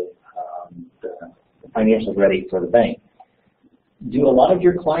the financials ready for the bank. Do a lot of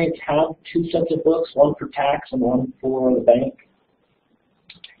your clients have two sets of books, one for tax and one for the bank?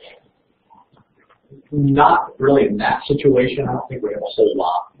 Not really in that situation. I don't think we have a whole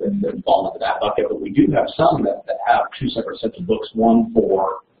lot that fall into that bucket, but we do have some that have two separate sets of books, one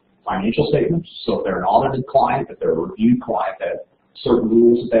for financial statements, so if they're an audited client, if they're a reviewed client, that have certain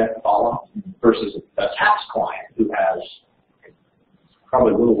rules that they have to follow, versus a tax client who has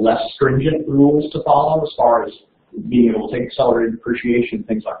probably a little less stringent rules to follow as far as being able to take accelerated depreciation,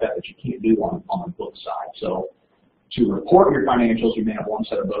 things like that you can't do on the book side. So to report your financials, you may have one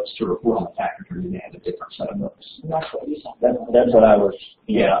set of books. To report on the tax return, you may have a different set of books. That's what I was,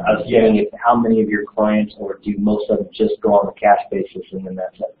 I was saying, how many of your clients, or do most of them just go on the cash basis and then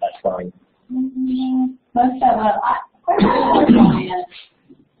that's fine? Mm-hmm. Most of them, quite a few clients,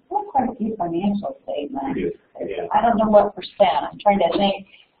 quite a few financial statements. Yeah. I don't know what percent. I'm trying to think.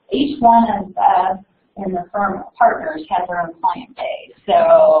 Each one of in the firm partners has their own client base.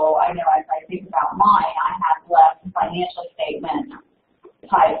 So I know as I think about mine, I have less financial statement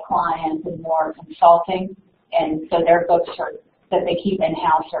type clients and more consulting, and so their books are that they keep in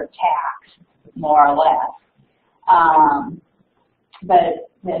house are tax, more or less.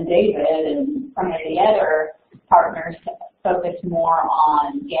 But then David and some of the other partners focus more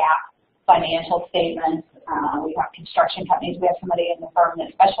on GAAP financial statements. We have construction companies. We have somebody in the firm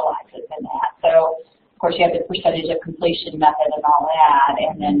that specializes in that. So, of course, you have the percentage of completion method and all that,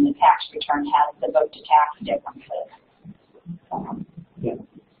 and then the tax return has the vote to tax differences. Yeah.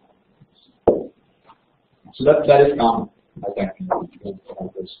 So that is common, I think.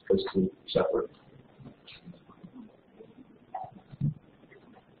 Those two separate.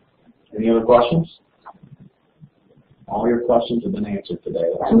 Any other questions? All your questions have been answered today.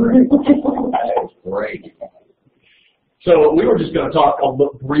 That's great. That is great. So we were just going to talk a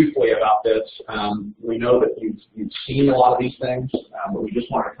little briefly about this. We know that you've seen a lot of these things, but we just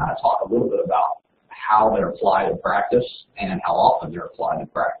wanted to kind of talk a little bit about how they're applied in practice and how often they're applied in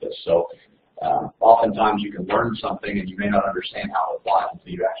practice. So oftentimes you can learn something and you may not understand how it applies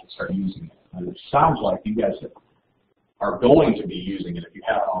until you actually start using it. And it sounds like you guys are going to be using it if you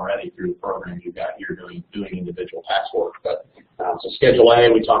haven't already through the programs you've got here doing individual tax work. But so Schedule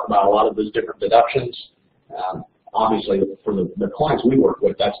A, we talk about a lot of those different deductions. Obviously, for the clients we work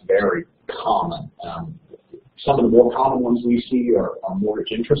with, that's very common. Some of the more common ones we see are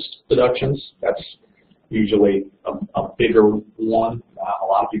mortgage interest deductions. That's usually a bigger one. A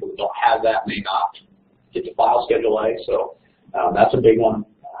lot of people that don't have that may not get to file Schedule A, so that's a big one.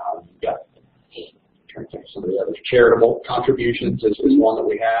 You've got, I'm trying to think of some of the others. Charitable contributions is one that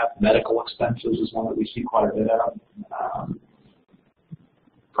we have. Medical expenses is one that we see quite a bit of.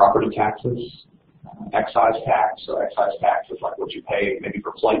 Property taxes. Excise tax, so excise tax is like what you pay maybe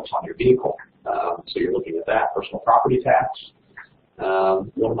for plates on your vehicle. So you're looking at that. Personal property tax.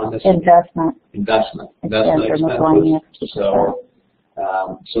 What am I missing? Investment expenses.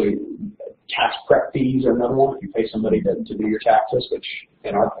 So tax prep fees are another one. If you pay somebody to do your taxes, which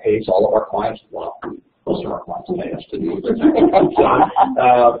in our case, all of our clients, well, most of our clients pay us to do their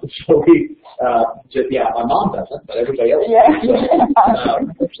taxes. So we, yeah, my mom doesn't, but everybody else does.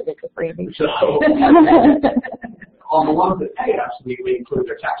 So on the ones that pay us, we include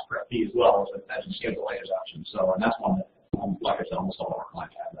their tax prep fee as well as a Schedule A deduction. So, and that's one that, like I said, almost all of our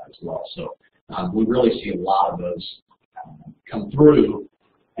clients have that as well. So we really see a lot of those come through,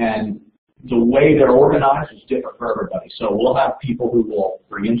 and the way they're organized is different for everybody. So we'll have people who will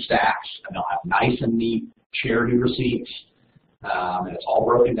bring in stacks, and they'll have nice and neat charity receipts, and it's all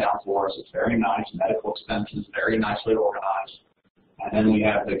broken down for us. It's very nice. Medical expenses, very nicely organized. And then we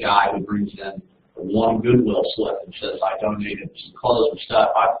have the guy who brings in one Goodwill slip and says, I donated some clothes and stuff.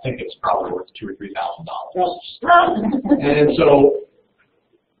 I think it's probably worth $2,000 or $3,000. And so,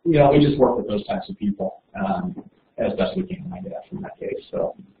 you know, we just work with those types of people as best we can, I guess, in that case.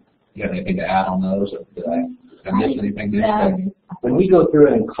 So, you have anything to add on those? Or did I miss anything there? When we go through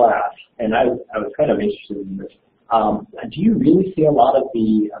it in class, and I was kind of interested in this, do you really see a lot of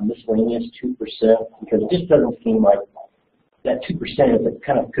the miscellaneous 2%? Because it just doesn't seem like that 2% is a,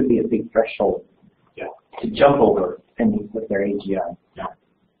 kind of could be a big threshold to jump over depending with their AGI. Yeah.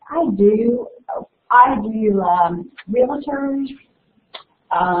 I do realtors,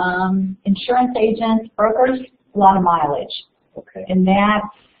 insurance agents, brokers, a lot of mileage. Okay. And that's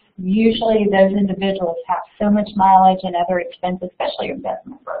usually those individuals have so much mileage and other expenses, especially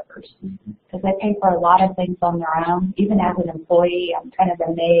investment brokers, because they pay for a lot of things on their own. Even as an employee, I'm kind of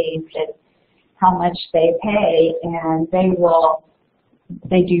amazed at how much they pay, and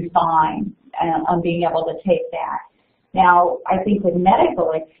they do fine on being able to take that. Now, I think with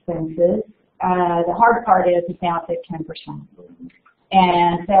medical expenses, the hard part is it's now at 10%.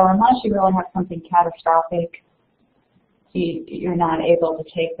 And so unless you really have something catastrophic, you're not able to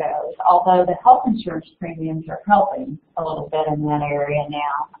take those. Although the health insurance premiums are helping a little bit in that area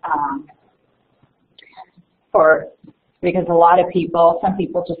now. Because a lot of people, some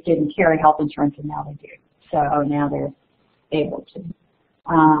people just didn't carry health insurance and now they do. So now they're able to.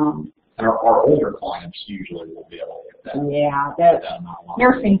 Our older clients usually will be able to get that. Yeah, the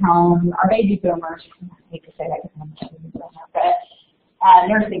nursing home, our baby boomers, I hate to say that because I'm a baby boomer, but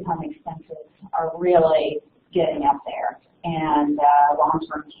nursing home expenses are really getting up there. And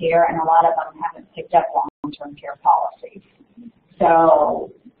long-term care, and a lot of them haven't picked up long-term care policies.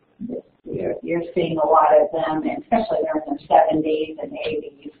 So you're seeing a lot of them, and especially they're in their 70s and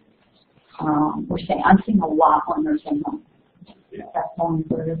 80s. I'm seeing a lot on nursing homes. Yeah. That's going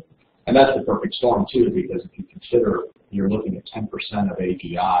through. And that's the perfect storm, too, because if you consider you're looking at 10% of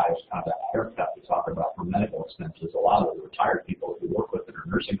AGIs, kind of that haircut we talk about for medical expenses, a lot of the retired people we work with in our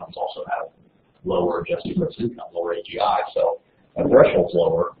nursing homes also have lower adjusted gross income, lower AGI, so the threshold's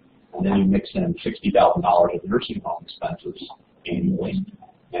lower, and then you mix in $60,000 of nursing home expenses annually,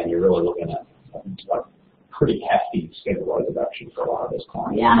 and you're really looking at a pretty hefty Schedule A deduction for a lot of those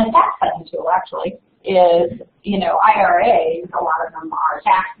clients. Yeah, and a tax cutting tool actually is, IRAs, a lot of them are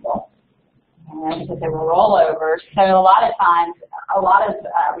taxable. Because they were rollovers. So a lot of times, a lot of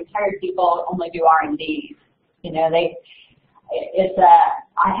retired people only do R&Ds.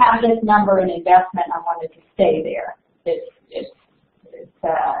 I have this number in investment and I want it to stay there. It's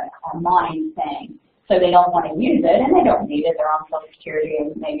a mind thing. So they don't want to use it and they don't need it. They're on Social Security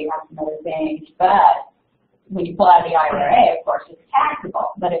and maybe have some other things. But when you pull out the IRA, of course, it's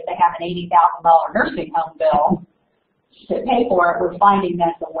taxable. But if they have an $80,000 nursing home bill to pay for it, we're finding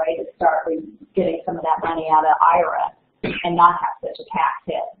that's a way to start getting some of that money out of IRA and not have such a tax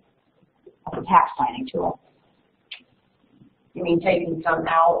hit. That's a tax planning tool. You mean taking some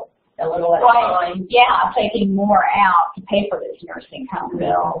out a little at a Right. time. Yeah, taking more out to pay for this nursing home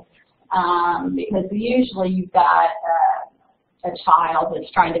bill. Because usually you've got a child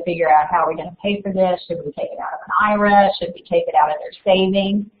that's trying to figure out how are we going to pay for this? Should we take it out of an IRA? Should we take it out of their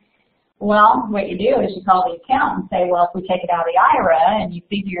savings? Well, what you do is you call the accountant and say, well, if we take it out of the IRA and you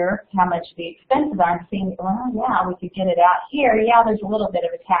figure how much the expenses are and see, well, yeah, we could get it out here. Yeah, there's a little bit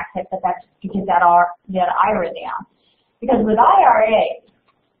of a tax hit, but that's to get that IRA down. Because with IRAs,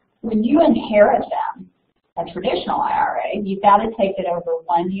 when you inherit them, a traditional IRA, you've got to take it over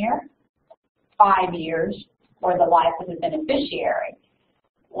 1 year, 5 years, or the life of the beneficiary.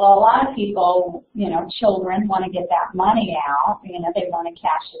 Well, a lot of people, children want to get that money out. They want to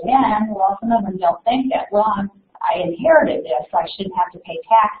cash it in. Well, some of them don't think that, well, I inherited this, so I shouldn't have to pay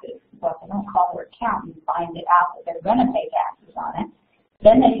taxes. Well, if they don't call their accountant and find it out that they're going to pay taxes on it,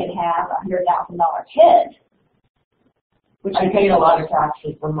 then they could have a $100,000 hit. Which I paid a lot of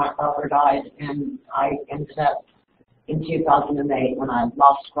taxes when my father died, and I ended up in 2008 when I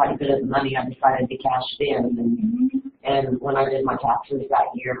lost quite a bit of the money. I decided to cash it in, and when I did my taxes that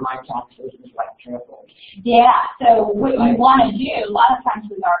year, my taxes was like tripled. Yeah. So what you want to do a lot of times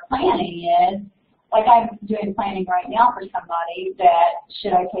with our planning is, like I'm doing planning right now for somebody that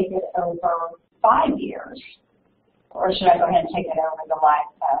should I take it over 5 years? Or should I go ahead and take it over the life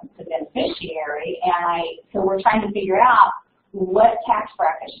of the beneficiary? So we're trying to figure out what tax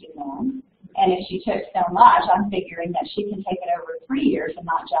bracket she's in. And if she took so much, I'm figuring that she can take it over 3 years and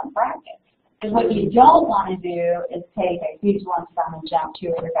not jump brackets. Because what you don't want to do is take a huge lump sum and jump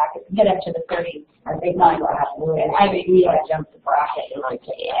 2 other brackets and get up to the 30. I think I jumped the bracket and I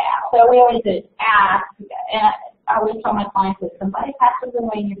take it out. So we always ask, and I always tell my clients, if somebody passes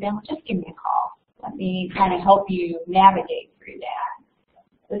away in your family, just give me a call. Let me kind of help you navigate through that.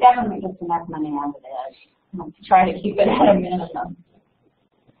 The government gets enough money as it is. I'll try to keep it at a minimum.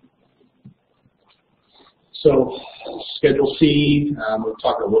 So Schedule C, we'll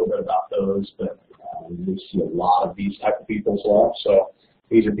talk a little bit about those, but we see a lot of these type of people as well. So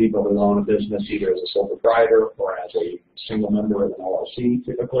these are people who own a business either as a sole proprietor or as a single member of an LLC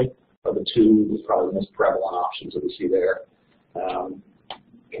typically, are the two probably the most prevalent options that we see there.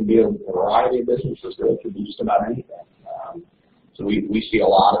 Can be a variety of businesses, really. It could be just about anything. So we see a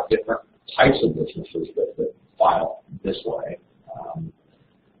lot of different types of businesses that file this way.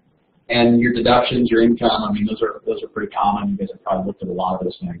 And your deductions, your income, I mean, those are pretty common. You guys have probably looked at a lot of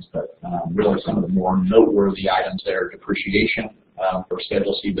those things, but really some of the more noteworthy items there, depreciation for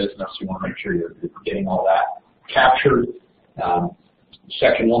Schedule C business. You want to make sure you're getting all that captured.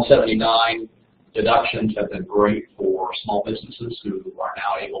 Section 179 deductions have been great for small businesses who are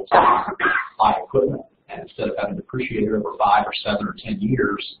now able to buy equipment, and instead of having to depreciate it over 5 or 7 or 10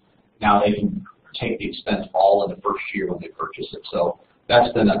 years, now they can take the expense all in the first year when they purchase it. So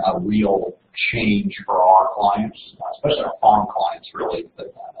that's been a real change for our clients, especially our farm clients, really,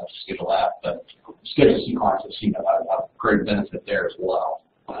 but Schedule F, but Schedule C clients have seen a great benefit there as well.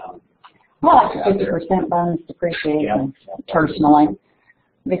 Well, it's 50% bonus depreciation, personally,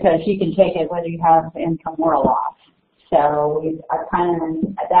 because you can take it whether you have income or a loss. So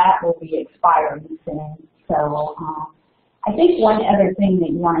that will be expiring soon. So I think one other thing that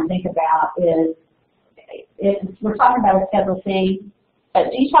you want to think about is, we're talking about a Schedule C, but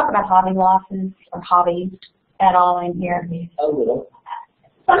do you talk about hobby losses or hobbies at all in here? A little.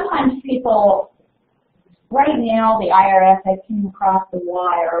 Sometimes people, right now, the IRS, I came across the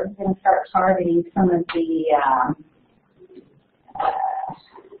wire, is going to start targeting some of the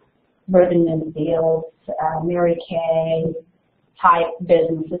Ribbon and Deals, Mary Kay type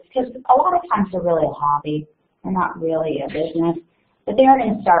businesses, because a lot of times they're really a hobby. They're not really a business. But they are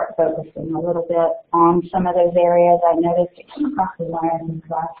going to start focusing a little bit on some of those areas. I noticed it came across the wire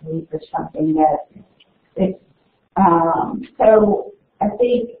last week or something so I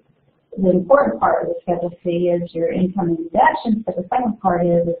think the important part of the Schedule C is your income and deductions, but the second part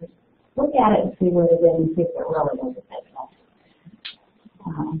is look at it and see what it is and see if it really is a business.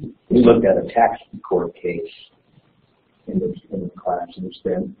 We looked at a tax court case in the class, and we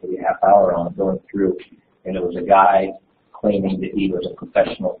spent maybe a half hour on it going through, and it was a guy claiming that he was a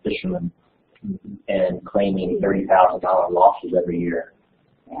professional fisherman and claiming $30,000 losses every year.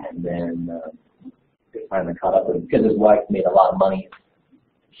 And then they finally caught up with him because his wife made a lot of money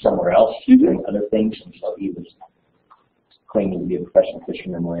somewhere else doing other things, and so he was claiming to be a professional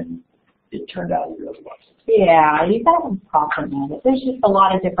fisherman when it turned out he really was. Yeah, you got to compliment it. There's just a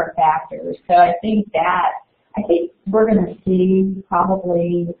lot of different factors. So I think we're going to see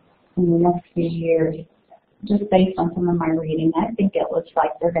probably in the next few years, just based on some of my reading, I think it looks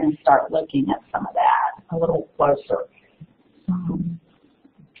like they're going to start looking at some of that a little closer.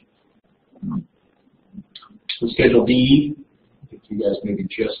 So Schedule D, I think you guys maybe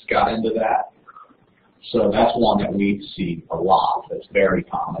just got into that. So that's one that we see a lot. That's very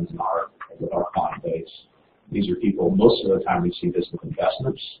common with our client base. These are people, most of the time we see this with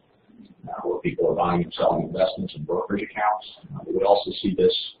investments, where people are buying and selling investments and brokerage accounts. We also see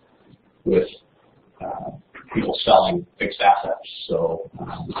this with people selling fixed assets. So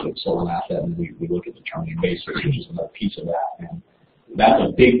we sold an asset and we look at the determining basis, which is another piece of that. And that's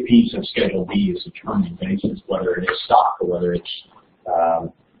a big piece of Schedule B is determining basis, whether it is stock or whether it's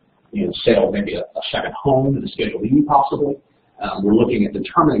sale of maybe a second home in the Schedule B possibly. We're looking at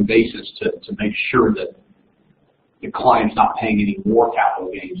determining basis to make sure that the client's not paying any more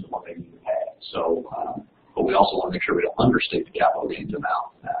capital gains than what they need to pay. So, but we also want to make sure we don't understate the capital gains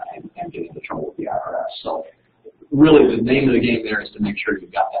amount and get into trouble with the IRS. So really the name of the game there is to make sure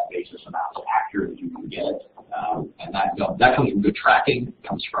you've got that basis amount as accurate as you can get. And that comes from good tracking, it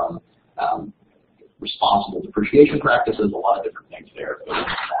comes from responsible depreciation practices, a lot of different things there.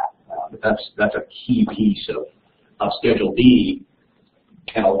 But that's a key piece of Schedule D.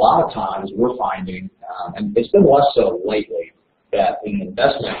 And a lot of times we're finding, and it's been less so lately, that in an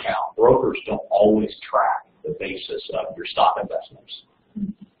investment account, brokers don't always track the basis of your stock investments.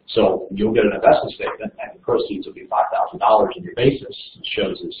 So you'll get an investment statement and the proceeds will be $5,000 and your basis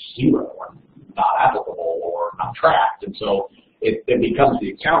shows it's zero or not applicable or not tracked. And so it becomes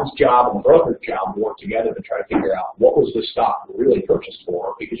the accountant's job and the broker's job to work together to try to figure out what was this stock really purchased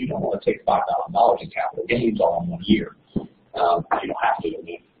for, because you don't want to take $5,000 in capital gains all in 1 year. You don't have to. I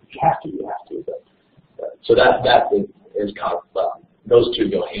mean, if you have to. But so that is kind of those two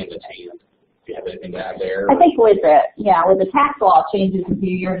go hand in hand. If you have anything to add there. I think with the tax law changes a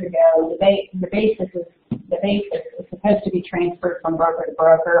few years ago, the basis is supposed to be transferred from broker to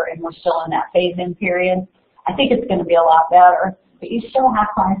broker, and we're still in that phase-in period. I think it's going to be a lot better, but you still have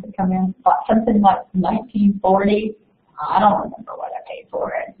clients that come in, something like 1940. I don't remember what I paid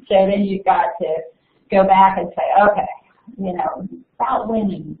for it. So then you've got to go back and say, okay, about when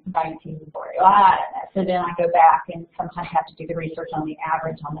in 1940? Well, I don't know. So then I go back and sometimes have to do the research on the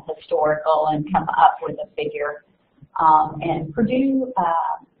average, on the historical, and come up with a figure. And Purdue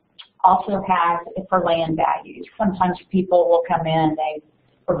also has it for land values. Sometimes people will come in, they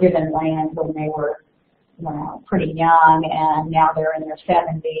were given land when they were pretty young, and now they're in their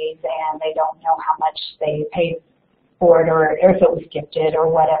 70s, and they don't know how much they paid for it or if it was gifted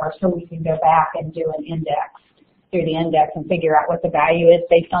or whatever. So we can go back and do an index. Through the index and figure out what the value is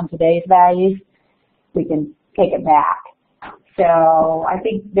based on today's values, we can take it back. So I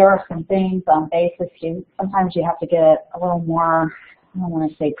think there are some things on basis. Sometimes you have to get a little more, I don't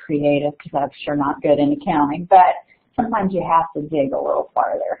want to say creative because I'm sure not good in accounting, but sometimes you have to dig a little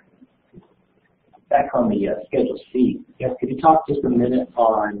farther. Back on the Schedule C, yes, could you talk just a minute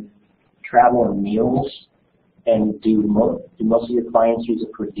on travel and meals? And do most of your clients use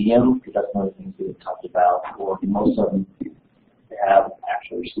a per diem? Because that's one of the things we talked about. Or do most of them have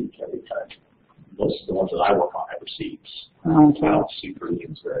actual receipts every time? Most of the ones that I work on have receipts. Okay. I don't see per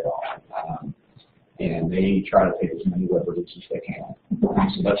diems very often. And they try to take as many liberties as they can.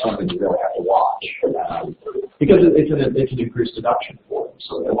 So that's something you really have to watch. Because it's an increased deduction for them.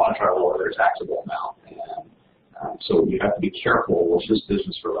 So they want to try to lower their taxable amount. And so you have to be careful. Was this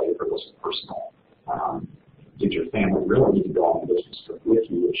business related or was it personal? Did your family really need to go on the business trip with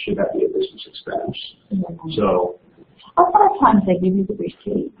you, or should that be a business expense? Mm-hmm. So a lot of times they give you the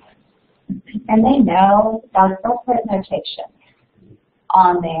receipt, and they know they'll put notations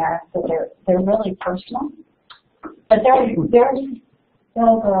on there, so they're really personal. But they'll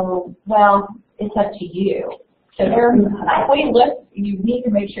go, well, it's up to you. So you need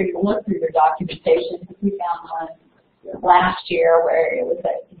to make sure you look through their documentation, because we found one last year where it was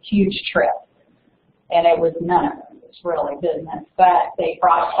a huge trip. And it was none of it. It was really business. But they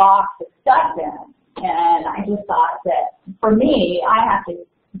brought a box of stuff in. And I just thought that, for me, I have to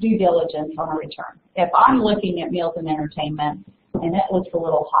do diligence on a return. If I'm looking at meals and entertainment and it looks a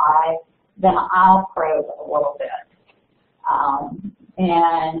little high, then I'll probe a little bit.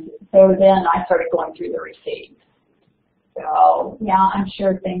 And so then I started going through the receipts. So, yeah, I'm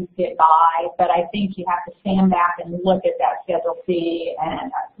sure things get by, but I think you have to stand back and look at that Schedule C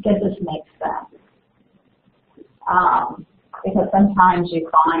and does this make sense? Because sometimes you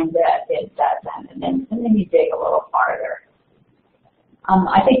find that it doesn't, and then you dig a little farther.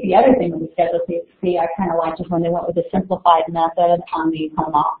 I think the other thing with the Schedule C I kind of liked is when they went with the simplified method on the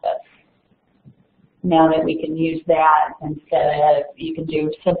home office. Now that we can use that instead of, you can do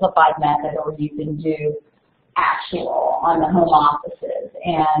simplified method or you can do actual on the home offices.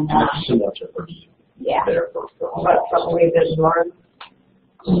 And similar to per diem. Yeah. There for what we did learn.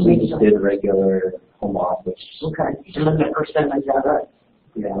 We just did regular home office. Okay. And then the percentage of it.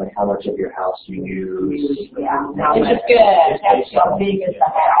 Yeah, like how much of your house you use. Yeah, How which much? is good. That's how big is the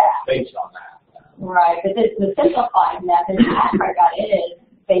house. Based on that. Right, but the simplified method, I forgot it is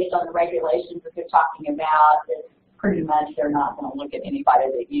based on the regulations that they're talking about, that pretty much they're not going to look at anybody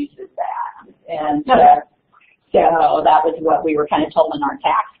that uses that. And so that was what we were kind of told in our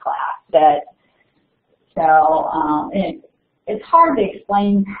tax class. It's hard to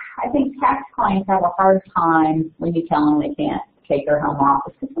explain. I think tax clients have a hard time when you tell them they can't take their home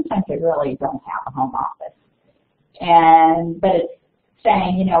office, because sometimes they really don't have a home office. But it's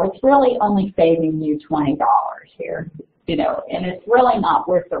saying, it's really only saving you $20 here, and it's really not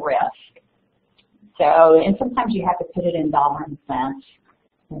worth the risk. So, and sometimes you have to put it in dollars and cents,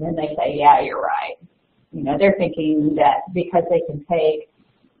 and then they say, yeah, you're right. They're thinking that because they can take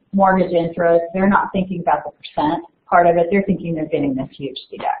mortgage interest, they're not thinking about the percent part of it. They're thinking they're getting this huge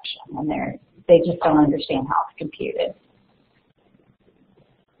deduction, and they just don't understand how it's computed.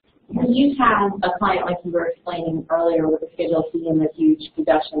 When you have a client like you were explaining earlier with the Schedule C and the huge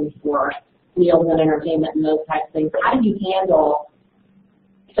deductions for meals and entertainment and those types of things, how do you handle,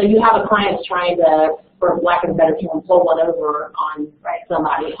 so you have a client trying to, for lack of a better term, pull one over on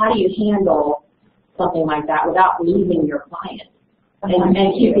somebody. How do you handle something like that without losing your client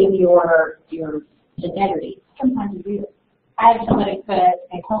and keeping your integrity? Sometimes you do. I had somebody put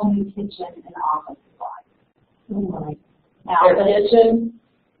a whole new kitchen in the office supply. Oh my. Now, Their kitchen?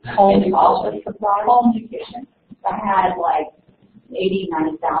 whole new office supply, whole new kitchen. I had like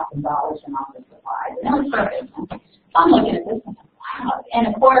 $80,000, $90,000 in office supplies. And that was perfect. So I'm looking at this and I'm like, wow. And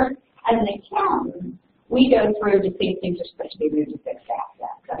of course, as an accountant, we go through to see if things are supposed to be moved to fixed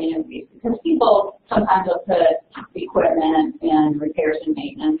assets. I mean, because people sometimes will put equipment in repairs and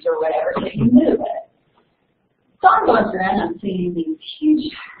maintenance or whatever, so you move it. So I'm going through and I'm seeing these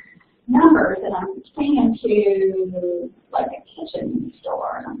huge numbers, and I'm saying to like a kitchen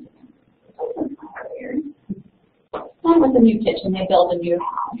store, and I'm thinking, this is kind of weird. Not with the new kitchen, they build a new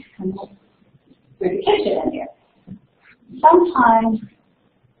house, and they put the kitchen in here. Sometimes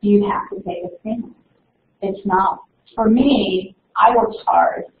you have to take a stand. It's not, for me, I worked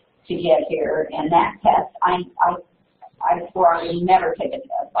hard to get here, and that test, I swore I would never take a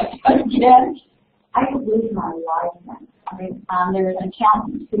test like that again. I could lose my license. I mean, there's an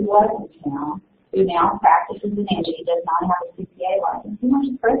accountant who was an accountant who now practices in India. He does not have a CPA license. He went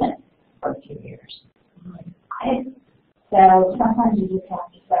to prison for a few years. So sometimes you just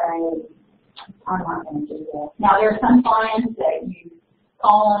have to say, I'm not going to do this. Now, there are some clients that you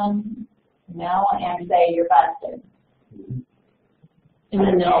call them, and say you're busted.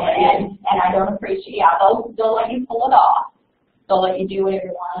 And I don't appreciate. Yeah, they'll let you pull it off. They'll let you do whatever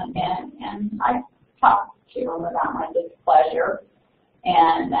you want, and I talk to them about my displeasure.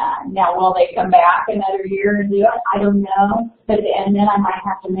 And now, will they come back another year and do it? I don't know. And then I might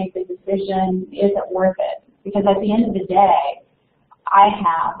have to make the decision: is it worth it? Because at the end of the day, I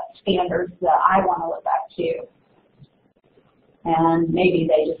have standards that I want to live up to, and maybe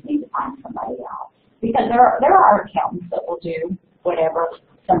they just need to find somebody else. Because there are accountants that will do whatever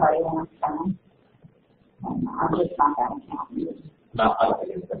somebody wants from them. And I'm just not that accountant. No, I don't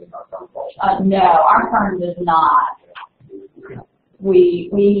think anybody in our firm falls. No, our firm does not. We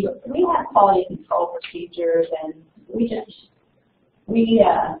have quality control procedures, and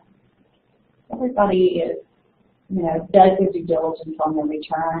everybody is, does their due diligence on their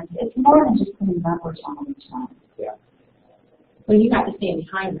returns. It's more than just putting numbers on the return. Yeah. Well, you have to stand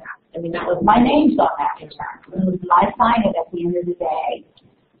behind that. I mean, that was My name's on that return. I sign it at the end of the day.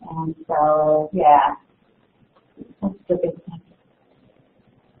 And so, yeah, that's the big thing.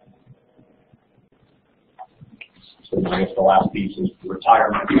 So I guess the last piece is the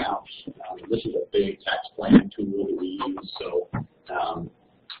retirement accounts. This is a big tax planning tool that we use. So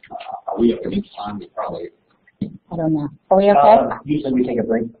are we up against time? We probably. I don't know. Are we okay? Usually we take a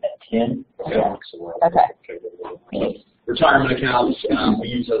break at 10. Okay. So we're Okay. Retirement accounts, we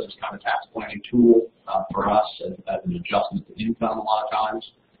use those as kind of tax planning tool for us as an adjustment to income a lot of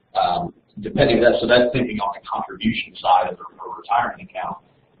times. Depending on that, so that's thinking on the contribution side of a retirement account.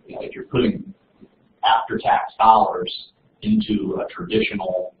 If you're putting after-tax dollars into a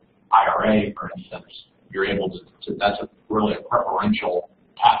traditional IRA, for instance, you're able to that's really a preferential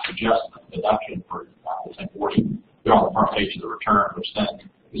tax adjustment deduction for the same portion. They're on the front page of the return, which then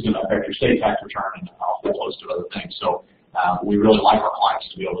is going to affect your state tax return and a whole host of other things. So we really like our clients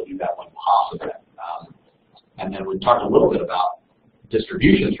to be able to do that when possible. And then we talked a little bit about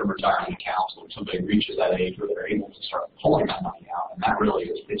distributions from retirement accounts when somebody reaches that age where they're able to start pulling that money out. And that really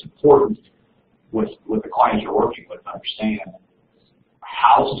is, it's important with the clients you're working with to understand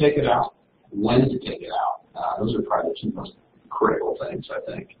how to take it out, when to take it out. Those are probably the two most critical things, I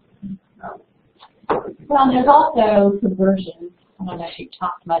think. Well, there's also conversion. I don't know if you've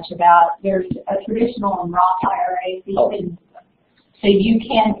talked much about. There's a traditional and Roth IRA. So you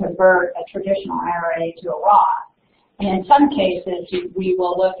can convert a traditional IRA to a Roth. And in some cases, we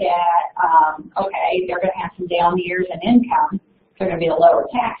will look at, okay, they're going to have some down years in income. They're going to be a lower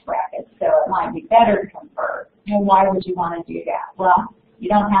tax bracket, so it might be better to convert. And why would you want to do that? Well, you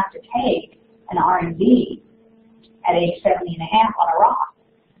don't have to take an R&D at age 70 and a half on a Roth.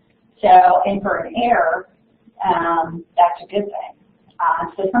 So, and for an heir, that's a good thing.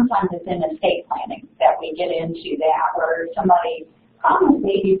 So sometimes it's in estate planning that we get into that, where somebody, common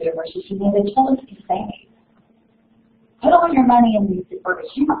baby boomers, they told us to save. Put all your money in these deferred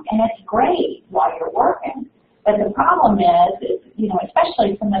accounts, and it's great while you're working. But the problem is, you know,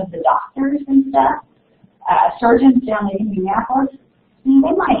 especially some of the doctors and stuff, surgeons down in Indianapolis, they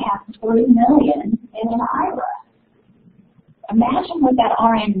might have $3 million in an IRA. Imagine what that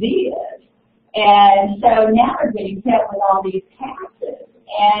RMD is. And so now they're getting hit with all these taxes.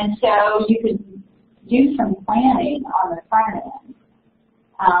 And so you can do some planning on the front end.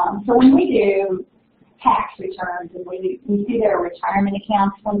 So when we do tax returns and we see their retirement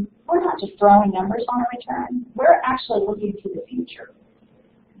accounts, we're not just throwing numbers on a return. We're actually looking to the future.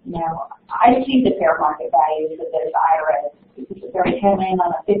 You know, I see the fair market values of those IRAs because if they're coming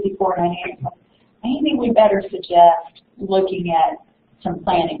on a 54.98, maybe we better suggest looking at some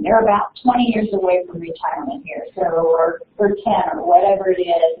planning. They're about 20 years away from retirement here, so or 10 or whatever it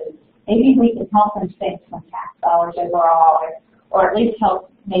is, and maybe we can help them save some tax dollars overall, or at least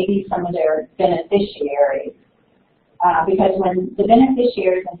help maybe some of their beneficiaries. Because when the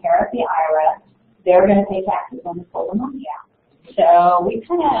beneficiaries inherit the IRA, they're going to pay taxes when they pull the money out. So we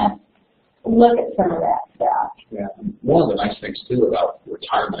kind of look at some of that stuff. Yeah. One of the nice things, too, about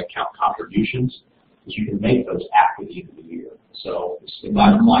retirement account contributions is you can make those after the end of the year. So if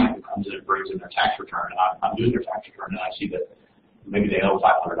I have a client who comes in and brings in their tax return, and I'm doing their tax return, and I see that maybe they owe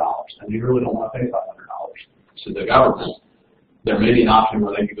 $500, and you really don't want to pay $500. So the government, there may be an option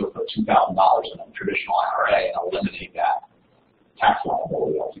where they could go put $2,000 in a traditional IRA and eliminate that tax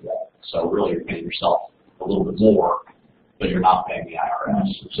liability altogether. So really you're paying yourself a little bit more, but you're not paying the IRS.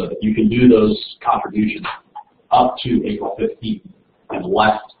 So that you can do those contributions up to April 15th and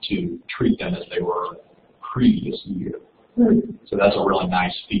left to treat them as they were the previous year. So that's a really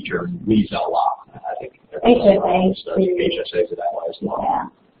nice feature. We use that a lot. I think HSAs are that way as well. Yeah.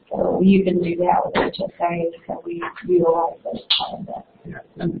 So you can do that with HSAs, so we utilize those quite a bit. Yeah.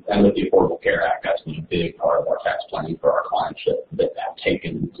 And with the Affordable Care Act, that's been a big part of our tax planning for our clients that have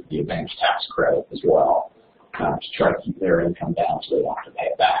taken the advanced tax credit as well to try to keep their income down so they don't have to pay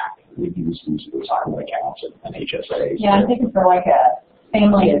it back. We use these retirement accounts and HSAs. Yeah, I think for like a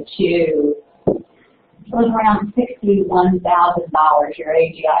family of two, it was around $61,000 your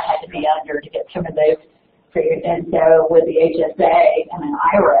AGI had to be under to get some of those figured. And so with the HSA and an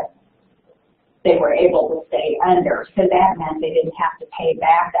IRA, they were able to stay under. So that meant they didn't have to pay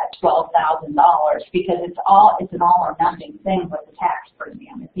back that $12,000 because it's an all or nothing thing with the tax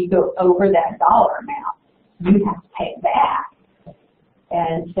premium. If you go over that dollar amount, you have to pay it back.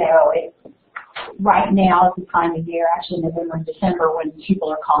 And so right now is the time of year, actually November and December, when people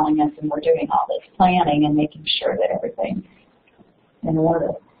are calling us and we're doing all this planning and making sure that everything's in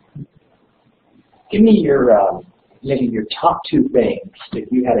order. Give me maybe your top two things.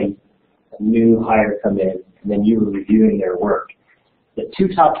 If you had a new hire come in and then you were reviewing their work, the two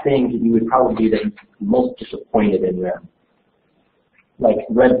top things that you would probably be the most disappointed in them. Like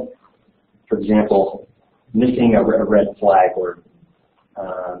for example, missing a red flag, or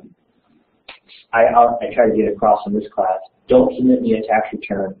I try to get across in this class, don't submit me a tax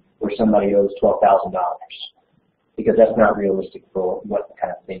return where somebody owes $12,000, because that's not realistic for what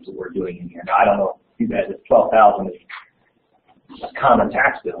kind of things that we're doing in here. Now, I don't know if you guys, if $12,000 is a common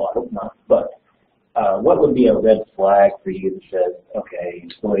tax bill, I hope not, but what would be a red flag for you that says, okay,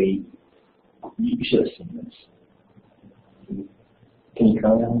 employee, you should have seen this? Can you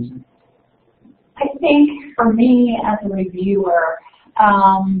comment on this? I think for me as a reviewer,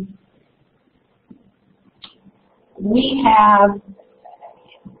 we have,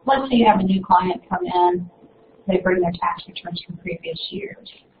 let's say you have a new client come in, they bring their tax returns from previous years.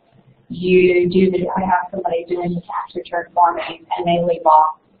 I have somebody doing the tax return for me, and they leave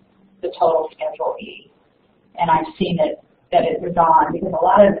off the total Schedule E. And I've seen that it was on, because a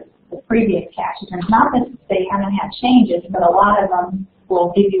lot of the previous tax returns, not that they haven't had changes, but a lot of them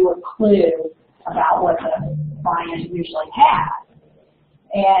will give you a clue about what the client usually has.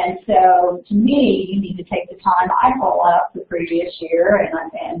 And so, to me, you need to take the time. I pull up the previous year and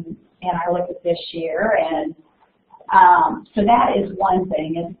and I look at this year, and so that is one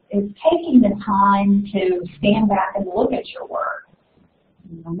thing, is taking the time to stand back and look at your work.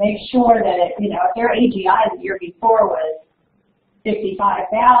 Make sure that, if their AGI the year before was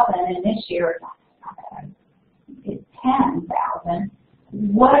 55,000 and this year it's 10,000,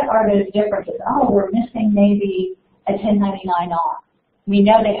 what are those differences? Oh, we're missing maybe a 1099 off. We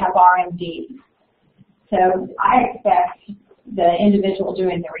know they have RMD. So I expect the individual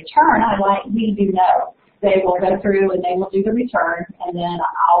doing the return, we do know. They will go through and they will do the return, and then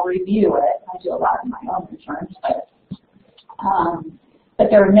I'll review it. I do a lot of my own returns, but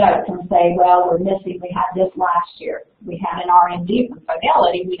there are notes and say, well, we're missing, we had this last year. We had an RMD from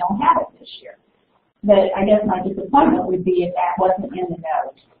Fidelity, we don't have it this year. But I guess my disappointment would be if that wasn't in the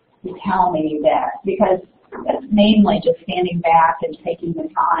notes to tell me that, because that's mainly just standing back and taking the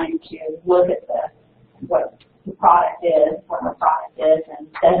time to look at what the product is,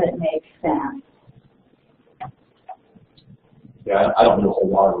 and does it make sense? Yeah, I don't know a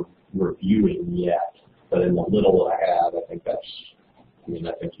lot of reviewing yet, but in the little I have, I think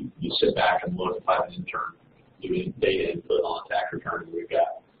you sit back and look. If I have an intern doing data input on a tax return, and we've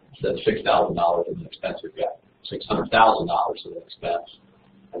got, instead of $6,000 in an expense, we've got $600,000 in an expense,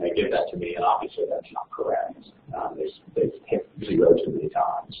 and they give that to me, and obviously that's not correct. They've hit zero too many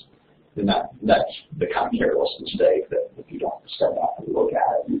times. And that's the kind of careless mistake that if you don't step back and look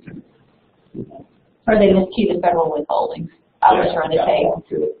at it, you can. Or they miscue the federal withholdings. I was run a tape.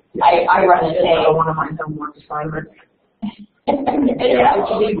 I run a tape. One of my homework assignments. Yeah, it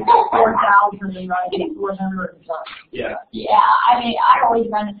should be 4,000 and I think 400 and something. Yeah. Yeah, I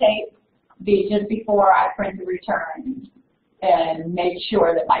always run a tape just before I print the return and make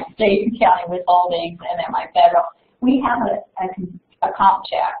sure that my state and county withholdings and then my federal. We have a comp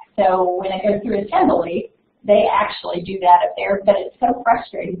check, so when it goes through assembly, they actually do that up there, but it's so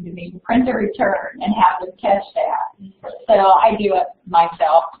frustrating to me to print the return and have them catch that. So I do it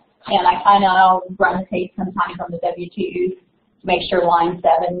myself, and I kind of run the tape sometimes on the W-2s to make sure line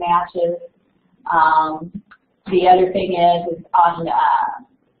 7 matches. The other thing is on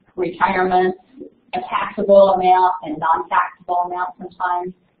retirement, a taxable amount and non-taxable amount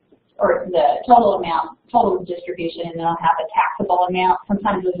sometimes, or the total amount, total distribution, and then I'll have a taxable amount.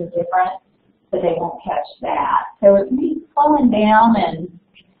 Sometimes those are different, but they won't catch that. So it's me slowing down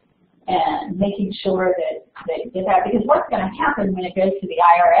and making sure that they get that, because what's going to happen when it goes to the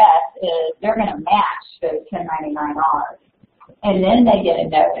IRS is they're going to match those 1099Rs, and then they get a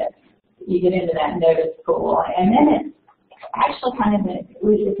notice. You get into that notice pool, and then it's actually kind of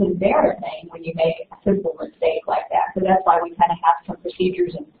it's embarrassing when you make a simple mistake like that. So that's why we kind of have some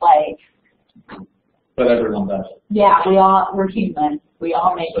procedures in place. But everyone does it. Yeah, we're human. We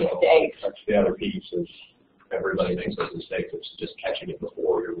all make mistakes. That's the other piece is everybody makes those mistakes. It's just catching it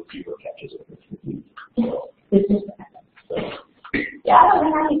before your reviewer catches it. Yeah, I don't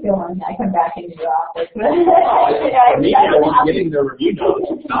know how you feel when I come back into the office. For me, getting the review notice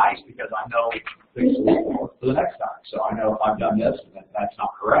is nice because I know things to look for the next time. So I know if I've done this and that's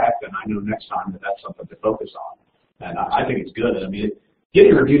not correct, then I know next time that that's something to focus on. And I think it's good. I mean,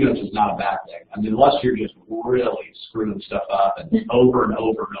 getting review notes is not a bad thing. I mean, unless you're just really screwing stuff up and over and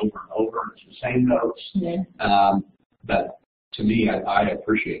over and over and over, and it's the same notes. Yeah. But to me, I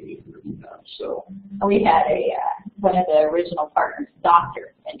appreciate getting review notes. So we had one of the original partners,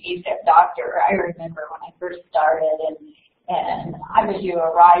 doctor, an Estep doctor. I remember when I first started, and I would do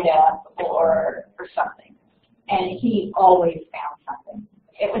a write-up or something, and he always found something.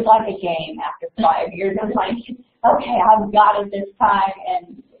 It was like a game after 5 years. It was like, okay, I've got it this time,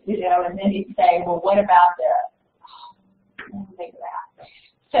 and and then he'd say, well, what about this? I don't think of that.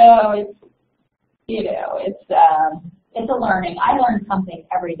 So it's a learning. I learn something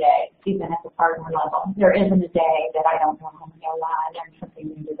every day, even at the partner level. There isn't a day that I don't go home and go, wow, I learned something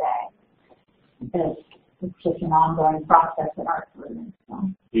new today. It's just an ongoing process in our career.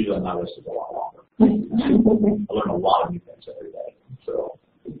 So. Usually my list is a lot longer. I learn a lot of new things every day. So.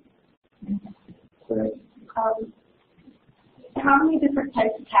 How many different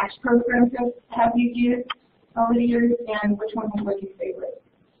types of tax programs have you used over the years, and which one was your favorite?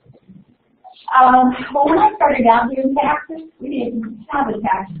 Well, when I started out doing taxes, we didn't have a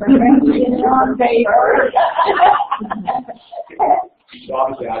tax program. We did it on paper. So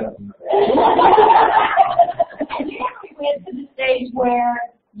obviously I don't know. And then we went to the stage where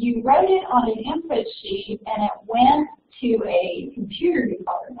you wrote it on an input sheet, and it went to a computer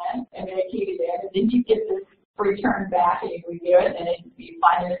department, and they keyed it in, and then you get this return back, and you review it, and then you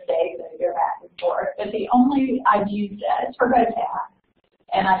find a mistake, and you go back and forth. But I've used TurboTax.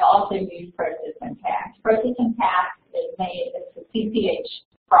 And I've also used Process and Tax. Process and Tax is it's a CPH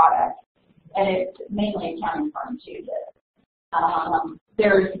product, and it's mainly accounting firms use it.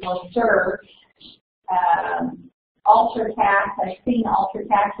 There's Listserv, UltraTax. I've seen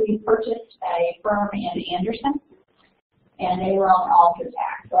UltraTax. We purchased a firm in Anderson, and they were on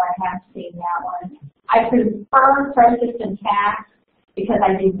UltraTax, so I have seen that one. I prefer Process and Tax because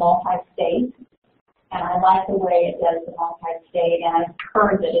I do multi-state, and I like the way it does the multi-state, and I've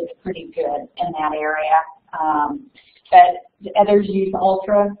heard that it's pretty good in that area. But others use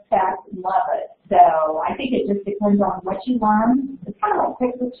UltraTax, love it. So I think it just depends on what you learn. It's kind of like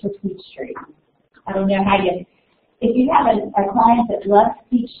QuickBooks with Peachtree. I don't know how you, if you have a client that loves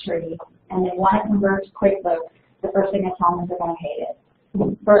Peachtree and they want to convert to QuickBooks, the first thing I tell them is they're going to hate it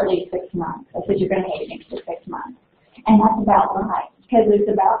for at least 6 months. I said, you're going to hate it for 6 months. And that's about right. Because it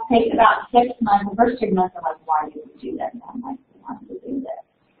takes about 6 months. The first 2 months are like, why did we do that? And I'm like, we want to do this.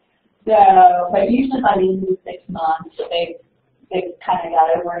 So, but usually by the end of the 6 months, they kind of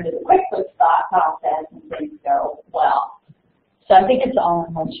got over into the QuickBooks thought process and things go well. So I think it's all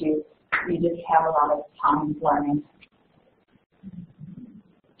in what you just have a lot of time learning.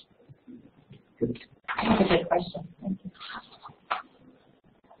 That's a good question. Thank you.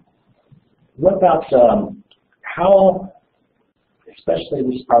 What about how, especially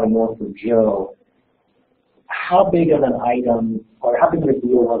this is probably more for Joe, how big of an item or how big of a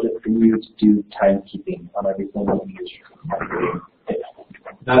deal was it for you to do timekeeping on everything that you use?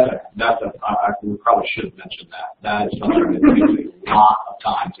 We probably should have mentioned that. That is something that takes a lot of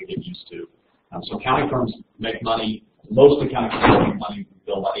time to get used to. So accounting firms make money, most accounting firms make money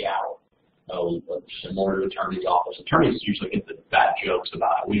billed by the hour. Similar to attorney's office. Attorneys usually get the bad jokes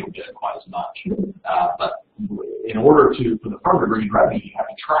about it. We don't get it quite as much. But in order for the firm to bring in revenue, you have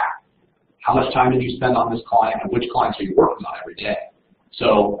to track how much time did you spend on this client and which clients are you working on every day.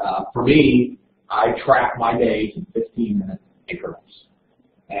 So for me, I track my days in 15-minute increments.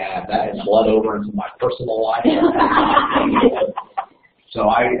 And that has bled over into my personal life. So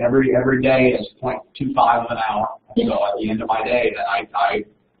every day is 0.25 of an hour. So at the end of my day, then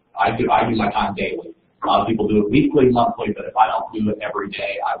I do my time daily. A lot of people do it weekly, monthly, but if I don't do it every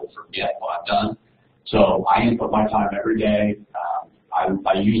day, I will forget what I've done. So I input my time every day.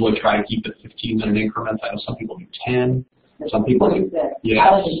 I usually try to keep it 15-minute increments. I know some people do 10. Some people do, yeah,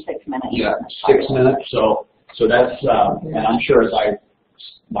 I was in 6 minutes. Yeah, 6 minutes. So that's, and I'm sure as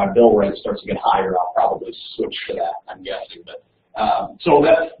my bill rate starts to get higher, I'll probably switch to that, I'm guessing. But so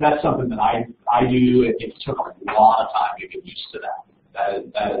that's something that I do. It took a lot of time to get used to that.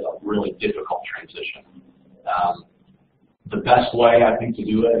 That is a really difficult transition. The best way, I think, to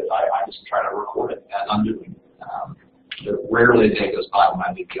do it is I just try to record it as I'm doing. Rarely a day goes by when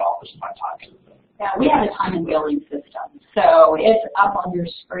I leave the office and my time is done. Yeah, we have a time and billing system. So it's up on your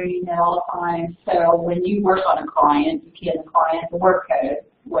screen at all times. So when you work on a client, you key in the client, the work code.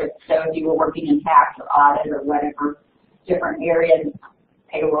 So if you were working in tax or audit or whatever, different areas,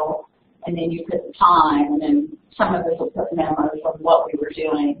 payroll, and then you put the time, and then some of us will put memos of what we were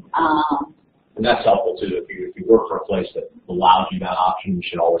doing. And that's helpful too. If you work for a place that allows you that option, you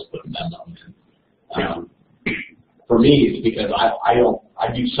should always put a memo in. For me, it's because I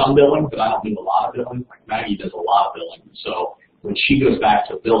do some billing, but I don't do a lot of billing. Like Maggie does a lot of billing. So when she goes back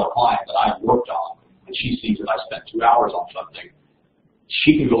to bill a client that I've worked on, and she sees that I spent 2 hours on something,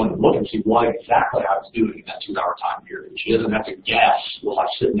 she can go in and look and see what exactly I was doing in that 2-hour time period. She doesn't have to guess, was I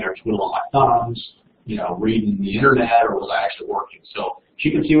sitting there twiddling my thumbs, reading the internet, or was I actually working? So she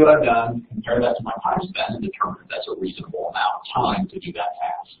can see what I've done, compare that to my time spent, and determine if that's a reasonable amount of time to do that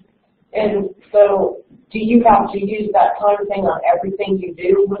task. And so do you have to use that time thing on everything you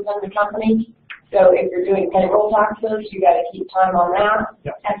do within the company? So if you're doing payroll taxes, you got to keep time on that.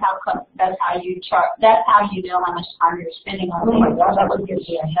 Yep. That's how you chart. That's how you know how much time you're spending on Oh my things. God, that would give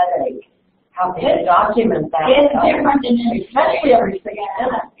me a headache. How to document that? It's different than especially every single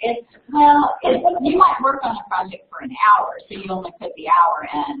minute. You might work on a project for an hour, so you only put the hour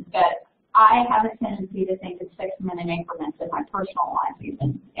in. But I have a tendency to think of 6-minute increments in my personal life,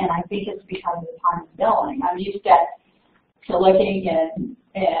 even, and I think it's because of the time of billing. I'm used to looking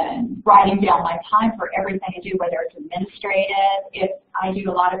and writing down my time for everything I do, whether it's administrative. If I do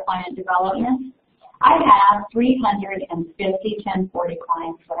a lot of client development, I have 350 1040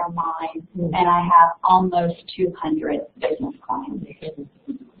 clients that are mine, and I have almost 200 business clients.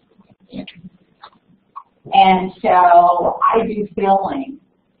 And so I do billing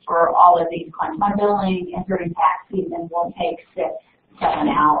for all of these clients. My billing during tax season will take 6-7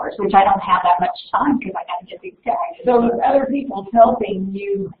 hours, which I don't have that much time because I got to get these taxes. So with other people helping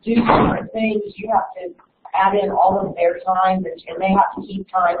you do different things, you have to add in all of their time, and they have to keep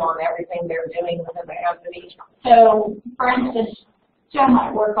time on everything they're doing within the company. So, for instance, Joe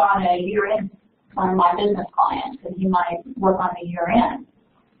might work on a year-end, one of my business clients, and he might work on a year-end.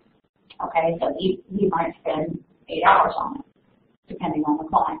 Okay, so he might spend 8 hours on it, depending on the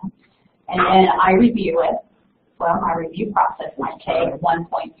client. And then I review it. Well, my review process might take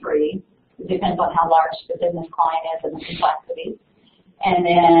 1.3. It depends on how large the business client is and the complexity. And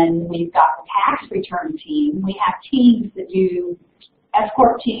then we've got the tax return team. We have teams that do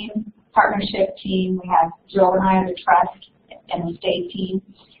S-Corp team, partnership team. We have Jill and I are the trust and the state team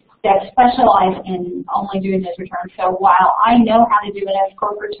that specialize in only doing those returns. So while I know how to do an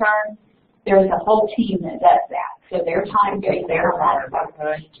S-Corp return, there's a whole team that does that. So their time goes there.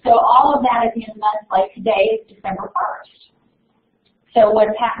 So all of that at the end of the month, like today is December 1st. So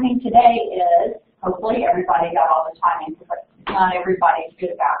what's happening today is, hopefully everybody got all the time in, but not everybody's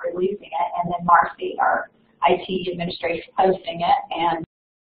good about releasing it. And then Marcy, our IT administrator, is posting it, and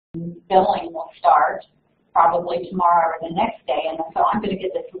billing will start probably tomorrow or the next day. And so I'm going to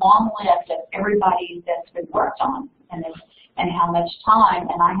get this long list of everybody that's been worked on and how much time,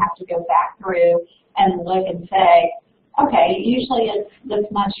 and I have to go back through and look and say, okay, usually it's this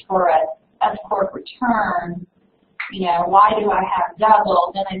much for a S-Corp return. You know, why do I have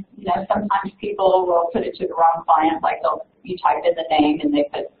double? Then, sometimes people will put it to the wrong client, like you type in the name and they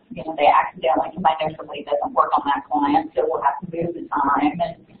put, they accidentally, because I know somebody doesn't work on that client, so we'll have to move the time.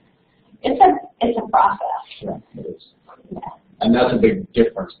 And it's a process. Yeah, it is. Yeah. And that's a big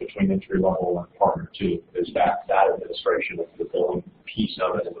difference between entry level and partner too, is that administration of the billing piece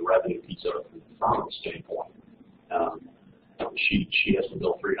of it and the revenue piece of it from the standpoint. She has to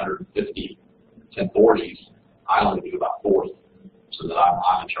bill 350 1040s. I only do about 40, so that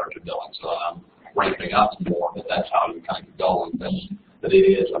I'm in charge of billing. So I'm ramping up more, but that's how you kind of go. But it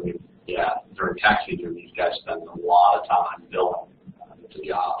is, during tax season, these guys spend a lot of time billing.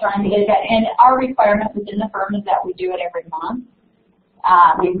 Trying to get that, and our requirement within the firm is that we do it every month.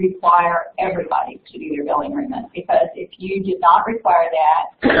 We require everybody to do their billing remit, because if you did not require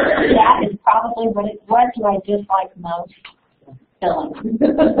that, that is probably what do I dislike most? Billing.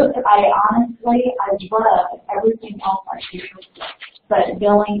 I love everything else I do, but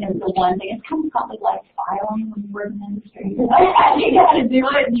billing is the one thing. It's kind of probably like filing when you work in the industry. You got to do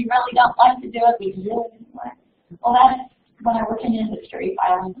it, and you really don't like to do it, but you really do it. Well, that's when I work in the industry,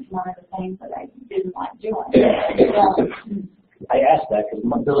 filing was one of the things that I didn't like doing. I asked that because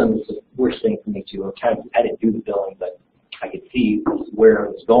my billing was the worst thing for me too. I didn't do the billing, but I could see where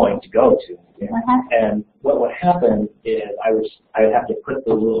it was going to go to. And what would happen is I would have to put